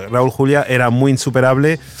de Raúl Julia era muy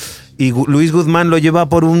insuperable. Y Luis Guzmán lo lleva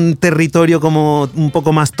por un territorio como un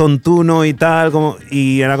poco más tontuno y tal,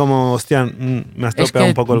 y era como, hostia, me ha estropeado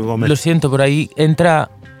un poco el Gómez. Lo siento, por ahí entra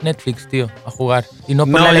Netflix, tío, a jugar. Y no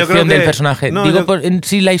por la elección del personaje. Digo por en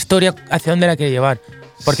sí la historia hacia dónde la quiere llevar.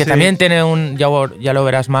 Porque también tiene ya lo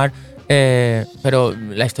verás, Mar, pero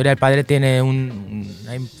la historia del padre tiene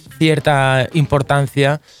una cierta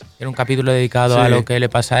importancia. Tiene un capítulo dedicado a lo que le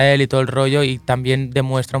pasa a él y todo el rollo, y también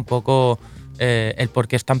demuestra un poco el por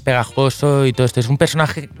qué es tan pegajoso y todo esto. Es un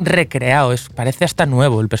personaje recreado, parece hasta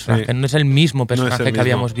nuevo el personaje, no es el mismo personaje que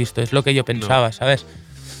habíamos visto, es lo que yo pensaba, ¿sabes?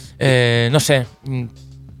 No sé.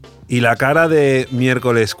 Y la cara de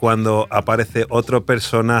Miércoles cuando aparece otro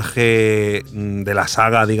personaje de la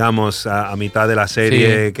saga, digamos, a mitad de la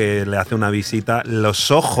serie, que le hace una visita,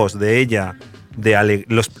 los ojos de ella,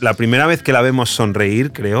 la primera vez que la vemos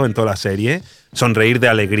sonreír, creo, en toda la serie, sonreír de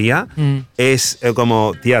alegría, es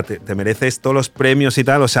como, tía, te mereces todos los premios y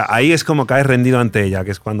tal. O sea, ahí es como caes rendido ante ella,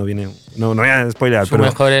 que es cuando viene... No voy a spoilear,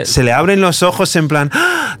 pero se le abren los ojos en plan,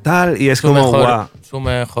 ¡ah! Tal, y es como, guau. Su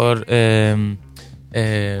mejor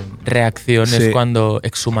reacción es cuando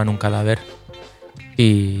exhuman un cadáver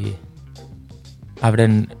y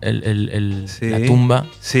abren la tumba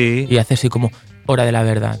y hace así como hora de la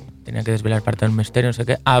verdad. Tenía que desvelar parte del misterio, no sé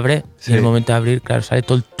qué. Abre y en el momento de abrir, claro, sale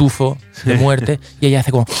todo el tufo de muerte y ella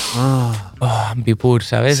hace como Ambipur,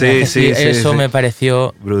 ¿sabes? Eso me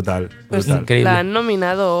pareció brutal. Pues increíble. La han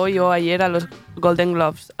nominado hoy o ayer a los Golden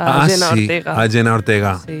Globes a Jenna Ortega. A Jenna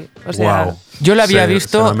Ortega. Sí, o sea, wow. Yo la había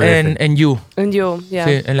visto en You. En You, ya.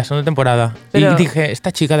 Sí, en la segunda temporada. Pero, y dije,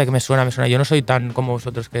 esta chica de que me suena. Yo no soy tan como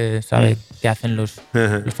vosotros que sabe qué hacen los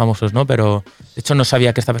famosos, ¿no? Pero de hecho no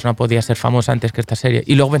sabía que esta persona podía ser famosa antes que esta serie.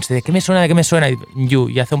 Y luego pensé, ¿de qué me suena? Y You.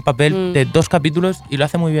 Y hace un papel de 2 capítulos y lo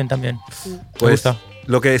hace muy bien también. Me gusta.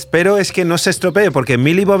 Lo que espero es que no se estropee, porque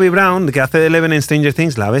Millie Bobby Brown, que hace de Eleven en Stranger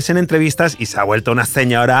Things, la ves en entrevistas y se ha vuelto una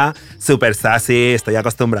señora súper sassy. Estoy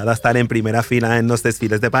acostumbrada a estar en primera fila en los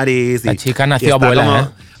desfiles de París. La chica nació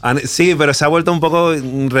abuela, Sí, pero se ha vuelto un poco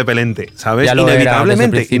repelente, ¿sabes?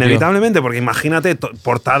 Inevitablemente, porque imagínate,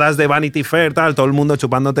 portadas de Vanity Fair, tal, todo el mundo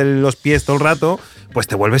chupándote los pies todo el rato, pues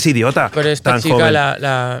te vuelves idiota. Pero esta chica,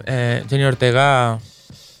 Jenna Ortega,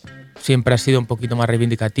 siempre ha sido un poquito más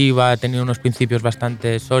reivindicativa, ha tenido unos principios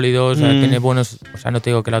bastante sólidos, tiene buenos, o sea, no te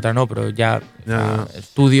digo que la otra no, pero ya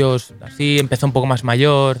estudios así, empezó un poco más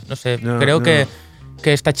mayor, no sé, creo que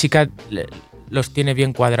esta chica los tiene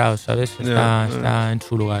bien cuadrados, ¿sabes? Está en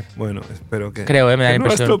su lugar. Bueno, espero que... Creo, me da la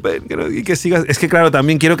impresión. Y que sigas. Es que claro,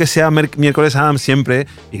 también quiero que sea Miércoles Adams siempre,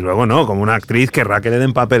 y luego no, como una actriz querrá que le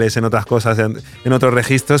den papeles en otras cosas, en otros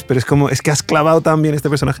registros, pero es que has clavado tan bien este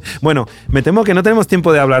personaje. Bueno, me temo que no tenemos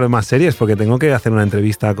tiempo de hablar más series, porque tengo que hacer una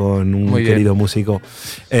entrevista con un querido músico.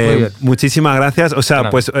 Muchísimas gracias. O sea,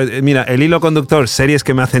 pues mira, el hilo conductor, series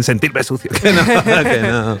que me hacen sentirme sucio. Que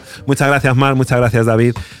no. Muchas gracias, Mar, muchas gracias,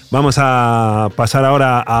 David. Vamos a pasar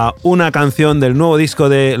ahora a una canción del nuevo disco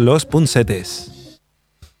de Los Punsetes.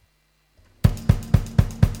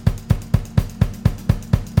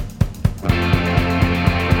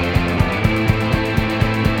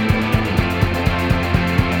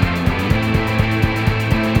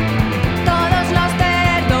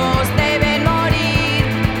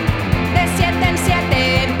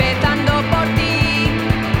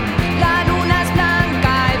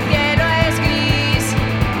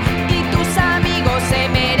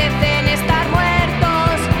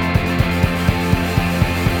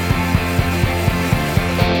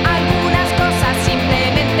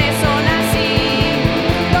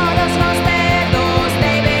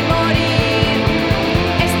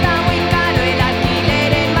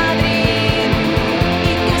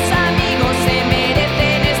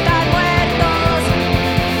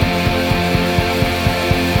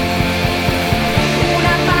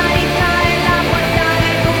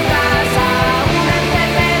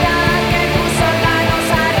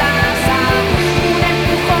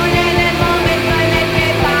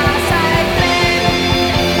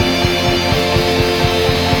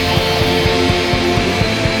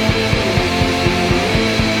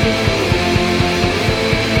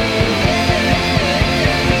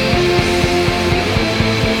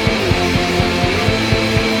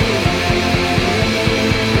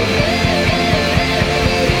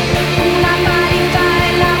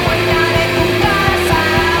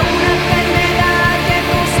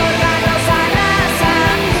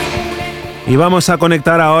 Y vamos a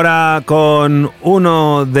conectar ahora con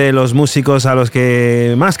uno de los músicos a los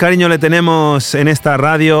que más cariño le tenemos en esta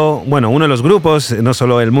radio. Bueno, uno de los grupos, no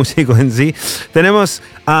solo el músico en sí. Tenemos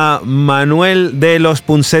a Manuel de los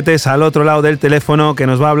Punsetes al otro lado del teléfono, que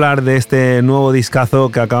nos va a hablar de este nuevo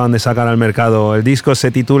discazo que acaban de sacar al mercado. El disco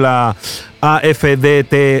se titula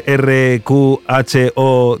AFDTRQHOT,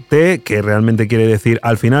 que realmente quiere decir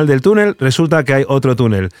al final del túnel. Resulta que hay otro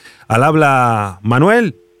túnel. Al habla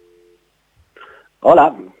Manuel.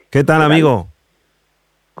 Hola. ¿Qué tal, amigo?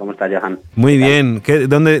 ¿Cómo estás, Johan? Muy bien.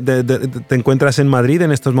 ¿Dónde te encuentras en Madrid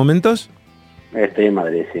en estos momentos? Estoy en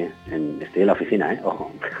Madrid, sí. Estoy en la oficina,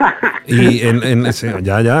 Ojo. Y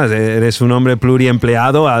ya, eres un hombre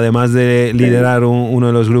pluriempleado, además de liderar uno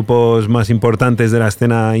de los grupos más importantes de la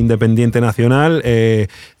escena independiente nacional.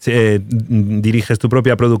 Diriges tu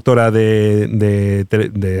propia productora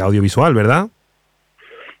de audiovisual, ¿verdad?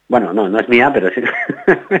 Bueno, no es mía, pero sí.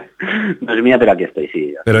 No es mía, pero aquí estoy,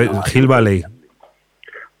 sí. Pero Hill Valley.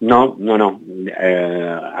 No.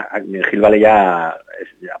 Hill Valley ya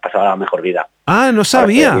ha pasado a la mejor vida. Ah, no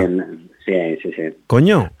sabía. Sí.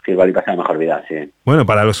 Coño. Hill Valley pasa a la mejor vida, sí. Bueno,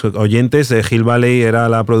 para los oyentes, Hill Valley era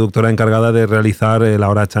la productora encargada de realizar La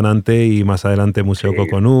Hora Chanante y más adelante Museo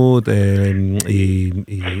Coconut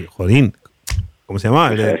y Jodín. ¿Cómo se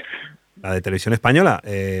llama? La de Televisión Española.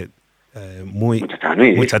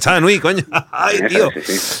 Muchacha Nui, coño. Ay, tío.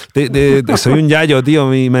 Sí. Soy un yayo, tío.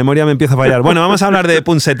 Mi memoria me empieza a fallar. Bueno, vamos a hablar de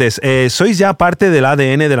Punsetes. Sois ya parte del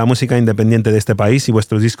ADN de la música independiente de este país y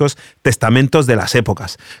vuestros discos testamentos de las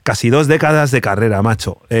épocas. Casi 2 décadas de carrera,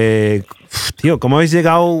 macho. Tío, ¿cómo habéis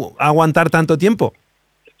llegado a aguantar tanto tiempo?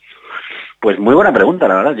 Pues muy buena pregunta,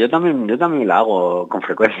 la verdad. Yo también la hago con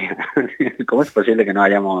frecuencia. ¿Cómo es posible que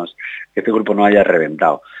este grupo no haya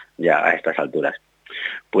reventado ya a estas alturas?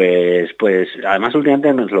 Pues además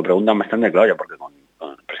últimamente nos lo preguntan bastante, claro, porque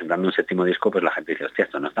presentando un 7º disco, pues la gente dice, hostia,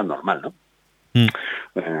 esto no es tan normal, ¿no?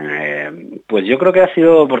 Pues yo creo que ha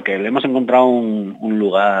sido porque le hemos encontrado un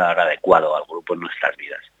lugar adecuado al grupo en nuestras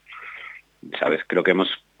vidas, ¿sabes? Creo que hemos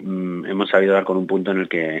sabido dar con un punto en el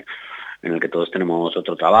que todos tenemos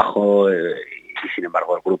otro trabajo y sin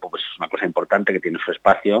embargo el grupo pues es una cosa importante que tiene su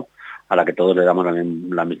espacio a la que todos le damos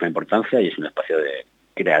la misma importancia y es un espacio de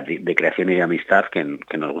creación y de amistad que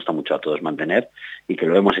nos gusta mucho a todos mantener y que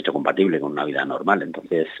lo hemos hecho compatible con una vida normal.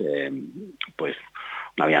 Entonces, pues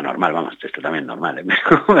una vida normal, vamos, esto también es normal, me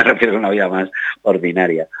refiero a una vida más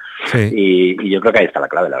ordinaria. Sí. Y yo creo que ahí está la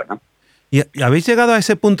clave, la verdad. ¿Y habéis llegado a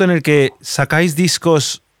ese punto en el que sacáis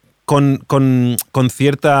discos con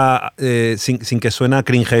cierta, sin que suena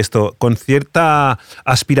cringe esto, con cierta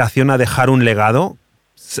aspiración a dejar un legado?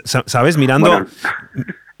 ¿Sabes? Mirando... Bueno.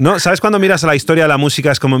 ¿No? ¿Sabes cuando miras a la historia de la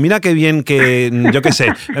música? Es como, mira qué bien que, yo qué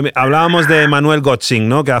sé, hablábamos de Manuel Gottsing,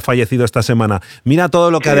 ¿no? Que ha fallecido esta semana. Mira todo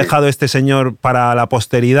lo que ha dejado este señor para la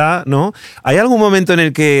posteridad, ¿no? ¿Hay algún momento en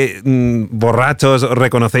el que borrachos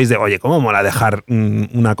reconocéis de, oye, cómo mola dejar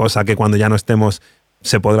una cosa que cuando ya no estemos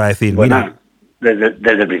se podrá decir, bueno, mira?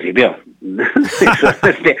 Desde el principio.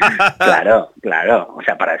 Claro. O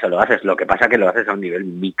sea, para eso lo haces. Lo que pasa es que lo haces a un nivel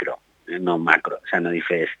micro, no macro. O sea, no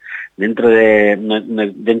dices, dentro de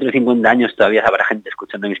 50 años todavía habrá gente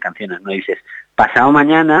escuchando mis canciones. No dices, pasado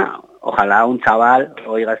mañana, ojalá un chaval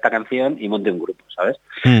oiga esta canción y monte un grupo, ¿sabes?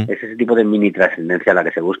 Es ese tipo de mini trascendencia la que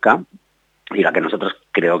se busca y la que nosotros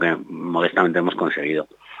creo que modestamente hemos conseguido.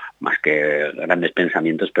 Más que grandes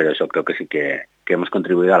pensamientos, pero eso creo que sí que hemos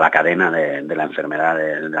contribuido a la cadena de la enfermedad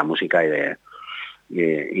de la música y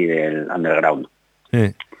del underground.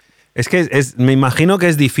 Sí. Es que me imagino que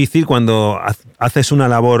es difícil cuando haces una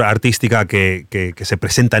labor artística que se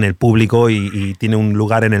presenta en el público y tiene un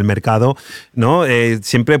lugar en el mercado, ¿no?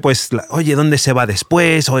 Siempre pues, oye, ¿dónde se va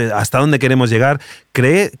después? O ¿hasta dónde queremos llegar?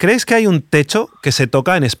 ¿Crees que hay un techo que se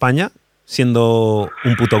toca en España siendo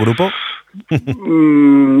un puto grupo?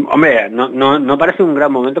 Hombre, no parece un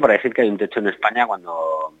gran momento para decir que hay un techo en España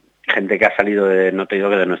cuando gente que ha salido no te digo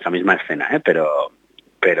que de nuestra misma escena, pero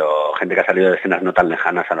gente que ha salido de escenas no tan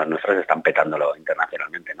lejanas a las nuestras están petándolo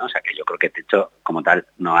internacionalmente, ¿no? O sea que yo creo que techo como tal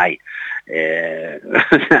no hay.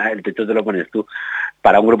 El techo te lo pones tú.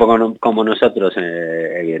 Para un grupo como nosotros,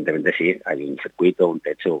 evidentemente sí, hay un circuito, un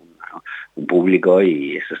techo, un público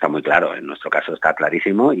y eso está muy claro. En nuestro caso está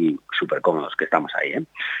clarísimo y súper cómodos que estamos ahí, ¿eh?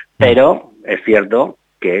 Pero es cierto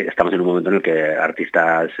que estamos en un momento en el que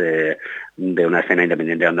artistas de una escena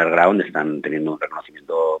independiente underground están teniendo un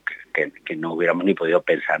reconocimiento que no hubiéramos ni podido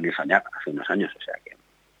pensar ni soñar hace unos años. O sea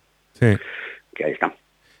que ahí está.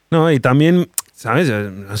 No, y también, ¿sabes?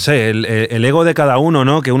 No sé, el ego de cada uno,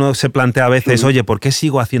 ¿no? Que uno se plantea a veces, oye, ¿por qué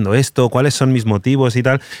sigo haciendo esto? ¿Cuáles son mis motivos y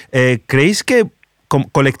tal? ¿Creéis que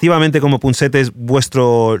colectivamente como Punsetes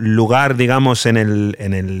vuestro lugar, digamos, en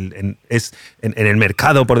el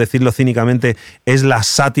mercado, por decirlo cínicamente, es la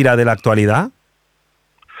sátira de la actualidad?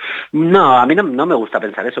 No, a mí no me gusta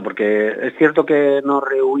pensar eso, porque es cierto que nos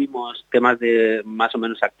rehuimos temas de más o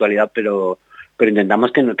menos actualidad, pero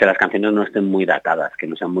intentamos que las canciones no estén muy datadas, que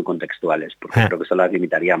no sean muy contextuales, porque creo que eso las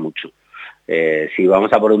limitaría mucho. Si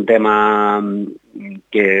vamos a por un tema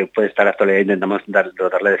que puede estar en la actualidad, intentamos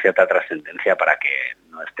dotarle de cierta trascendencia para que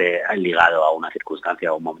no esté ligado a una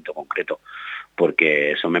circunstancia o un momento concreto,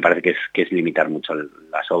 porque eso me parece que es limitar mucho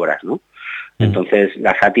las obras, ¿no? Entonces,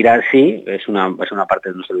 la sátira sí, es una parte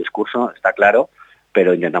de nuestro discurso, está claro,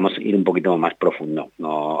 pero intentamos ir un poquito más profundo,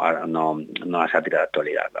 no a sátira de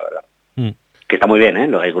actualidad, la verdad. Que está muy bien, ¿eh?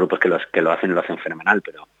 Hay grupos que lo hacen fenomenal,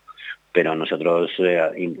 pero nosotros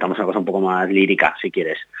intentamos una cosa un poco más lírica, si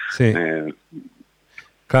quieres. Sí.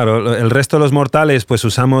 Claro, el resto de los mortales pues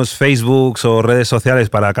usamos Facebook o redes sociales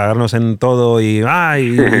para cagarnos en todo y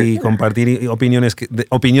compartir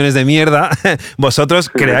opiniones de mierda. Vosotros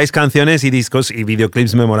creáis canciones y discos y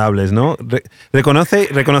videoclips memorables, ¿no?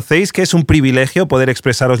 ¿Reconocéis que es un privilegio poder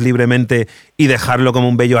expresaros libremente y dejarlo como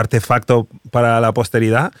un bello artefacto para la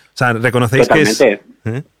posteridad? O sea, ¿reconocéis Totalmente.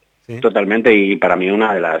 que es...? ¿Sí? Totalmente, y para mí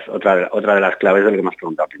otra de las claves de lo que me has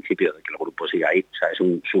preguntado al principio, de que el grupo siga ahí. O sea, es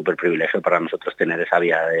un súper privilegio para nosotros tener esa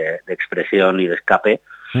vía de expresión y de escape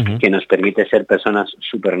que nos permite ser personas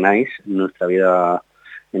súper nice en nuestra vida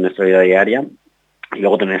diaria, y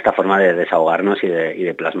luego tener esta forma de desahogarnos y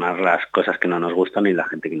de plasmar las cosas que no nos gustan y la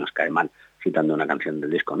gente que nos cae mal, citando una canción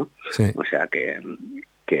del disco, ¿no? Sí. O sea que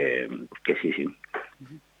sí.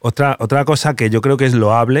 Otra cosa que yo creo que es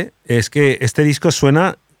loable es que este disco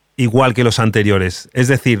suena igual que los anteriores. Es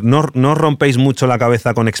decir, no rompéis mucho la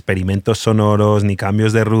cabeza con experimentos sonoros ni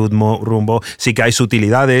cambios de rumbo. Sí que hay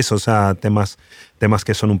sutilidades, o sea, temas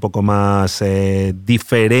que son un poco más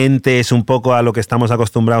diferentes un poco a lo que estamos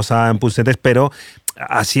acostumbrados a en Punsetes, pero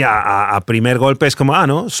así a primer golpe es como,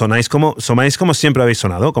 ¿no? Sonáis como siempre habéis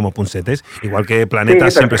sonado, como Punsetes, igual que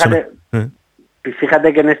Planeta siempre suena.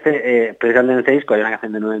 Fíjate que precisamente en este disco hay una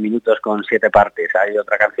canción de 9 minutos con 7 partes, hay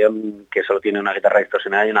otra canción que solo tiene una guitarra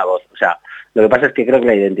distorsionada y una voz. O sea, lo que pasa es que creo que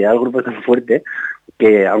la identidad del grupo es tan fuerte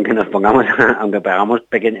que aunque hagamos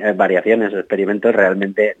pequeñas variaciones o experimentos,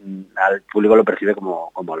 realmente al público lo percibe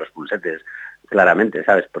como los Punsetes, claramente,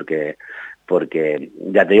 ¿sabes? Porque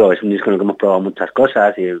ya te digo, es un disco en el que hemos probado muchas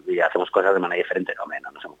cosas y hacemos cosas de manera diferente. No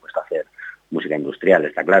nos hemos puesto a hacer música industrial,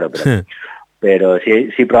 está claro, pero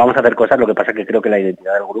sí probamos a hacer cosas. Lo que pasa es que creo que la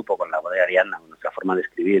identidad del grupo, con la voz de Ariadna, con nuestra forma de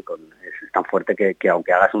escribir, es tan fuerte que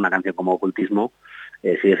aunque hagas una canción como Ocultismo,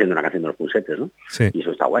 sigue siendo una canción de los Punsetes, ¿no? Sí. Y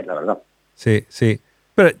eso está guay, la verdad. Sí.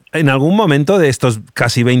 Pero ¿en algún momento de estos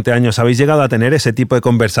casi 20 años habéis llegado a tener ese tipo de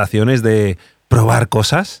conversaciones de probar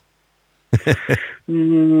cosas?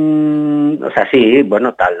 O sea, sí,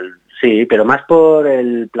 bueno, sí, pero más por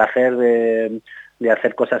el placer de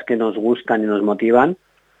hacer cosas que nos gustan y nos motivan,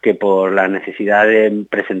 que por la necesidad de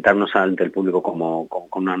presentarnos ante el público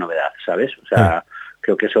con una novedad, ¿sabes? O sea,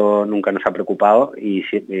 creo que eso nunca nos ha preocupado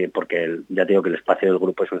porque ya te digo que el espacio del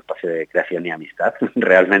grupo es un espacio de creación y amistad,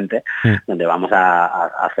 realmente, donde vamos a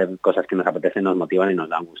hacer cosas que nos apetecen, nos motivan y nos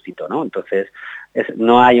dan gustito, ¿no? Entonces,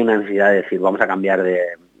 no hay una necesidad de decir vamos a cambiar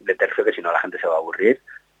de tercio, que si no la gente se va a aburrir.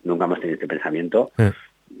 Nunca hemos tenido este pensamiento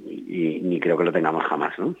y ni creo que lo tengamos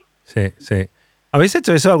jamás, ¿no? Sí. ¿Habéis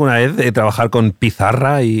hecho eso alguna vez, de trabajar con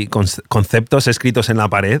pizarra y conceptos escritos en la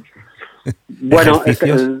pared? Bueno,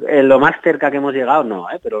 lo más cerca que hemos llegado, no,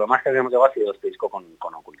 pero lo más cerca que hemos llegado ha sido este disco con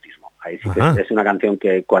Ocultismo. Ahí sí que es una canción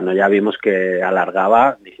que cuando ya vimos que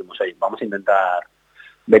alargaba, dijimos, oye, vamos a intentar,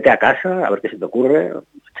 vete a casa, a ver qué se te ocurre.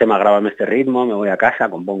 Chema, grábame este ritmo, me voy a casa,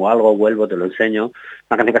 compongo algo, vuelvo, te lo enseño.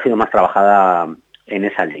 Una canción que ha sido más trabajada en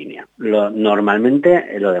esa línea.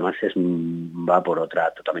 Normalmente lo demás va por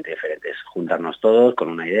otra totalmente diferente. Es juntarnos todos con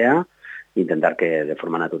una idea, intentar que de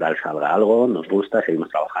forma natural salga algo, nos gusta, seguimos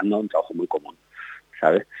trabajando, un trabajo muy común,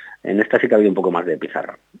 ¿sabes? En esta sí que ha habido un poco más de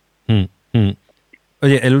pizarra.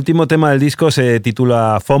 Oye, el último tema del disco se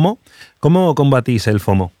titula FOMO. ¿Cómo combatís el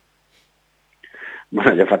FOMO?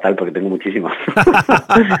 Bueno, yo fatal porque tengo muchísima.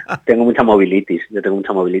 Tengo mucha movilitis. Yo tengo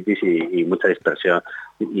mucha movilitis y mucha dispersión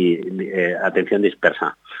y atención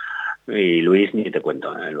dispersa. Y Luis, ni te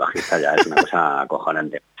cuento, el bajista ya es una cosa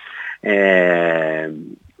acojonante.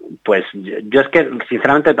 Pues yo es que,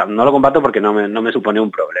 sinceramente, no lo combato porque no me supone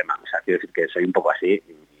un problema. O sea, quiero decir que soy un poco así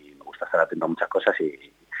y me gusta estar atento a muchas cosas y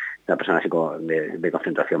una persona así de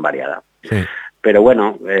concentración variada. Sí. Pero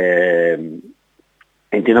bueno,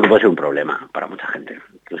 entiendo que puede ser un problema para mucha gente.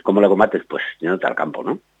 Entonces, ¿cómo lo combates? Pues yéndote al campo,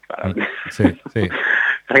 ¿no? Sí.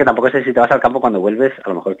 Pasa que tampoco sé si te vas al campo cuando vuelves, a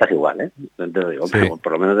lo mejor estás igual, ¿eh? Te lo digo, Sí. pero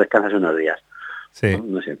por lo menos descansas unos días. Sí,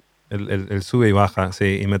 No sé. el sube y baja,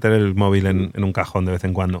 sí, y meter el móvil en un cajón de vez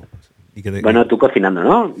en cuando. Y que Bueno, tú cocinando,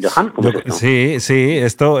 ¿no, Johan? ¿Cómo es esto? Sí,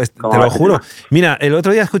 esto ¿Cómo te va lo ese juro. tema? Mira, el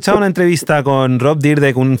otro día escuchaba una entrevista con Rob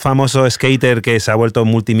Dyrdek, un famoso skater que se ha vuelto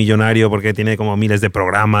multimillonario porque tiene como miles de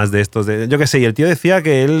programas de estos, yo qué sé, y el tío decía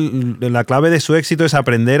que la clave de su éxito es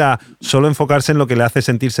aprender a solo enfocarse en lo que le hace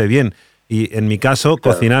sentirse bien. Y en mi caso,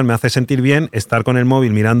 Claro. cocinar me hace sentir bien, estar con el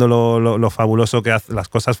móvil mirando lo fabuloso que hace, las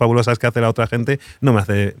cosas fabulosas que hace la otra gente, no me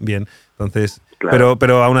hace bien. Entonces, Claro.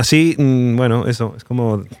 pero aún así, bueno, eso, es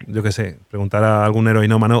como, yo qué sé, preguntar a algún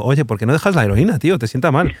heroinómano, oye, ¿por qué no dejas la heroína, tío? Te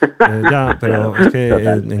sienta mal. Ya, pero Claro, es que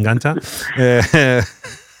total. engancha.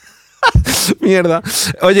 Mierda.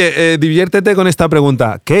 Oye, diviértete con esta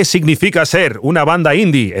pregunta. ¿Qué significa ser una banda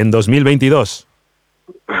indie en 2022?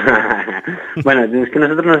 Bueno, es que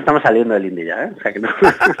nosotros nos estamos saliendo del indie ya, ¿eh? O sea que no.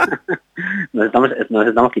 nos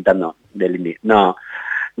estamos quitando del indie. No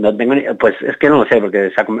tengo ni... Pues es que no lo sé, porque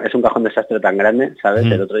es un cajón desastre tan grande, ¿sabes?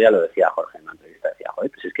 El otro día lo decía Jorge en una entrevista, decía,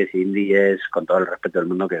 joder, pues es que si indie es, con todo el respeto del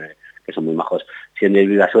mundo, que son muy majos, si indie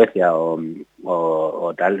vive a Suecia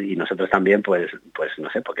o tal, y nosotros también, pues no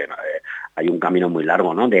sé, porque hay un camino muy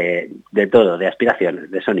largo, ¿no? De todo, de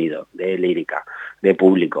aspiraciones, de sonido, de lírica, de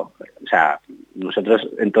público. O sea, nosotros,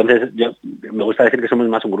 entonces, me gusta decir que somos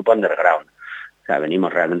más un grupo underground. O sea,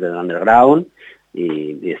 venimos realmente del underground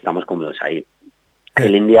y estamos cómodos ahí.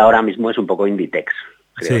 El indie ahora mismo es un poco Inditex,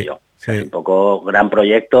 creo Sí, yo. O sí. sea, es un poco gran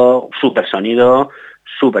proyecto, súper sonido,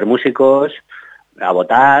 súper músicos, a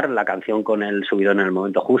votar, la canción con el subidón en el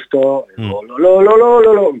momento justo, un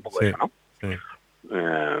poco Sí, eso, ¿no? sí.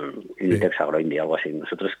 Inditex, agroindie, algo así.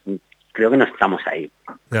 Nosotros creo que no estamos ahí.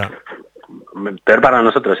 Ya. Peor para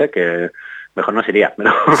nosotros, que mejor no sería,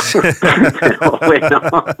 pero bueno.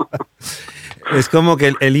 Es como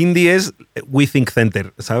que el indie es We Think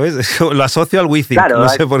Center, ¿sabes? Es como, lo asocio al We Think, Claro, no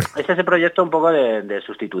sé por qué. es ese proyecto un poco de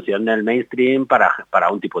sustitución del mainstream para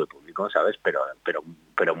un tipo de público, ¿sabes?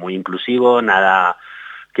 Pero muy inclusivo, nada,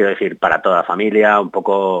 quiero decir, para toda la familia, un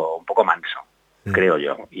poco manso, creo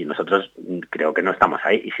yo. Y nosotros creo que no estamos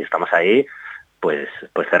ahí. Y si estamos ahí, pues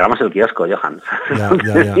cerramos el kiosco, Johan.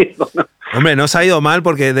 Ya. Hombre, no se ha ido mal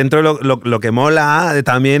porque dentro de lo que mola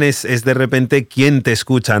también es de repente quién te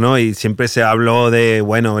escucha, ¿no? Y siempre se habló de,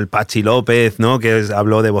 bueno, el Pachi López, ¿no? Que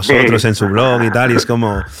habló de vosotros en su blog y tal, y es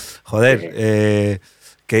como, joder,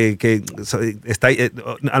 que estáis,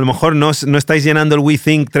 a lo mejor no estáis llenando el We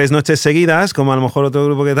Think 3 noches seguidas, como a lo mejor otro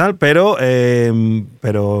grupo que tal, pero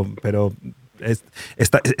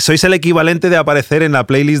sois el equivalente de aparecer en la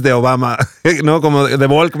playlist de Obama, ¿no? Como de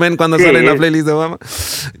Walkman cuando sale en la playlist de Obama,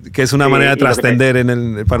 que es una manera de trascender en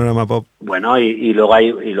el panorama pop. Bueno, y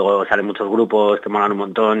luego salen muchos grupos que molan un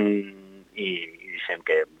montón y dicen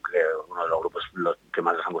que uno de los grupos los que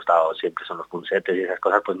más les han gustado siempre son los punsetes y esas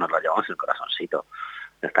cosas, pues nos los llevamos en el corazoncito.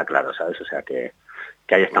 Está claro, ¿sabes? O sea que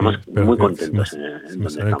ahí estamos muy contentos en donde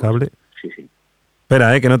sale el estamos. cable. Sí.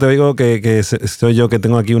 Espera, que no te oigo, que soy yo que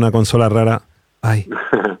tengo aquí una consola rara. Ay,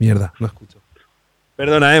 mierda, no escucho.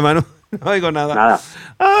 Perdona, Manu, no oigo nada. Nada.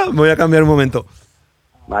 Voy a cambiar un momento.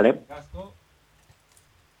 Vale.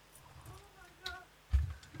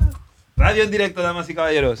 Radio en directo, damas y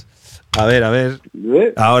caballeros. A ver.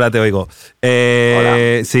 Ahora te oigo.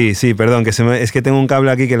 Sí, perdón, es que tengo un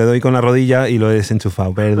cable aquí que le doy con la rodilla y lo he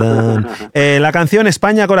desenchufado. Perdón. La canción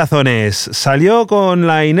España Corazones, ¿salió con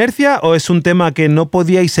la inercia o es un tema que no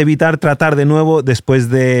podíais evitar tratar de nuevo después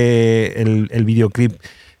de el videoclip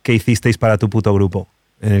que hicisteis para tu puto grupo?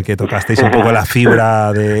 En el que tocasteis un poco la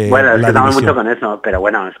fibra de bueno, es la que estamos división. mucho con eso, pero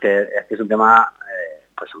bueno, es que es un tema,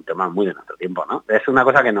 pues un tema muy de nuestro tiempo, ¿no? Es una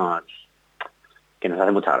cosa que nos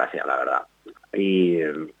hace mucha gracia, la verdad. Y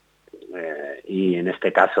en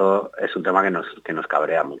este caso es un tema que nos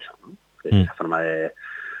cabrea mucho, ¿no? Esa forma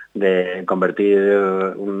de convertir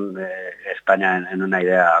España en una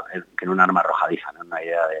idea, en un arma arrojadiza, ¿no? Una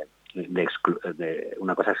idea de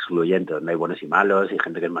una cosa excluyente, donde hay buenos y malos y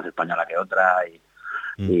gente que es más española que otra y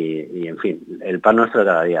en fin, el pan nuestro de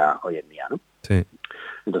cada día hoy en día, ¿no? Sí.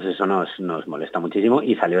 Entonces eso nos molesta muchísimo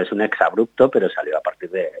y salió, es un exabrupto, pero salió a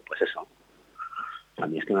partir de, pues eso. A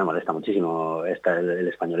mí es que me molesta muchísimo el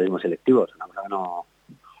españolismo selectivo, es una cosa que no,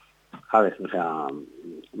 ¿sabes? O sea,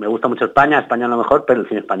 me gusta mucho España a lo mejor, pero el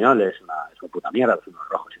cine español es una puta mierda, son unos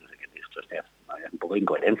rojos y no sé qué, esto es un poco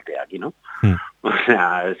incoherente aquí, ¿no? O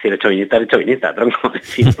sea, si eres chauvinista, tronco,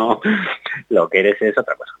 si no, lo que eres es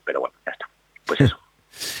otra cosa, pero bueno, ya está, pues eso.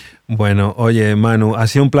 Bueno, oye, Manu, ha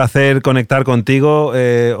sido un placer conectar contigo.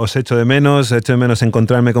 Os echo de menos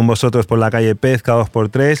encontrarme con vosotros por la calle Pez, cada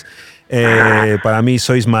 2x3. Para mí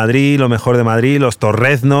sois Madrid, lo mejor de Madrid, los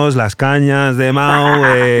torreznos, las cañas de Mao.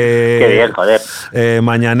 Qué bien, joder.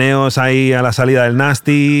 Mañaneos ahí a la salida del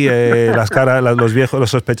Nasty, las caras, los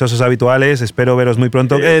sospechosos habituales. Espero veros muy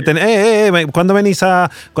pronto. ¿Cuándo venís ¿va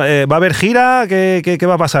a haber gira? ¿Qué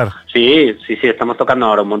va a pasar? Sí, estamos tocando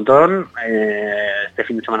ahora un montón. Este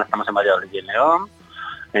fin de semana estamos en Valladolid y en León.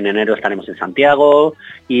 En enero estaremos en Santiago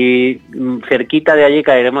y cerquita de allí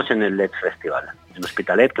caeremos en el Let's Festival, en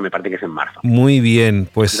Hospitalet, que me parece que es en marzo. Muy bien,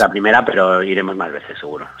 pues... Es la primera, pero iremos más veces,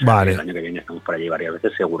 seguro. O sea, vale. El año que viene estamos por allí varias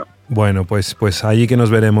veces, seguro. Bueno, pues allí que nos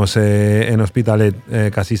veremos en Hospitalet,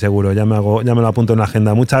 casi seguro. Ya me lo apunto en la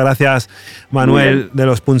agenda. Muchas gracias, Manuel, de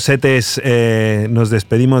los Punsetes. Nos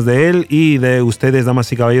despedimos de él y de ustedes, damas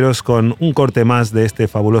y caballeros, con un corte más de este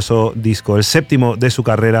fabuloso disco, el 7º de su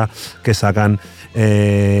carrera, que sacan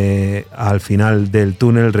al final del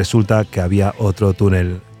túnel. Resulta que había otro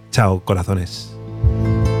túnel. Chao, corazones.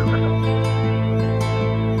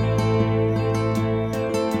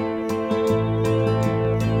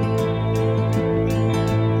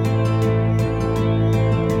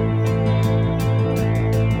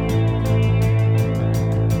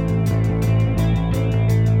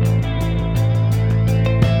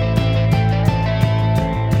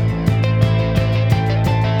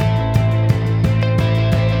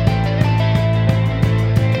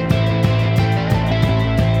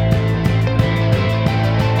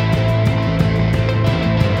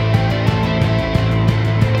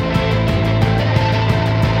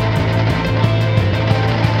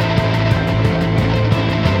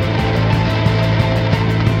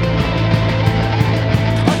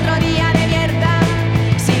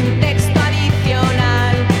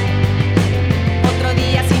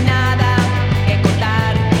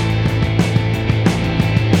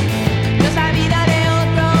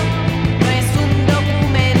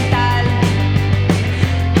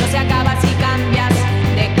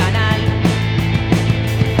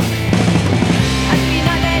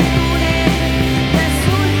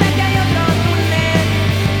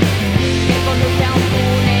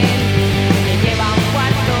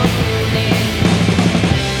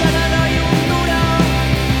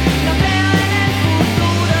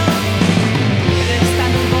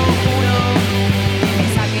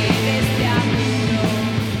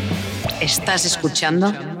 Estás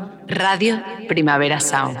escuchando Radio Primavera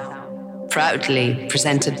Sound, proudly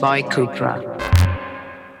presented by Cupra.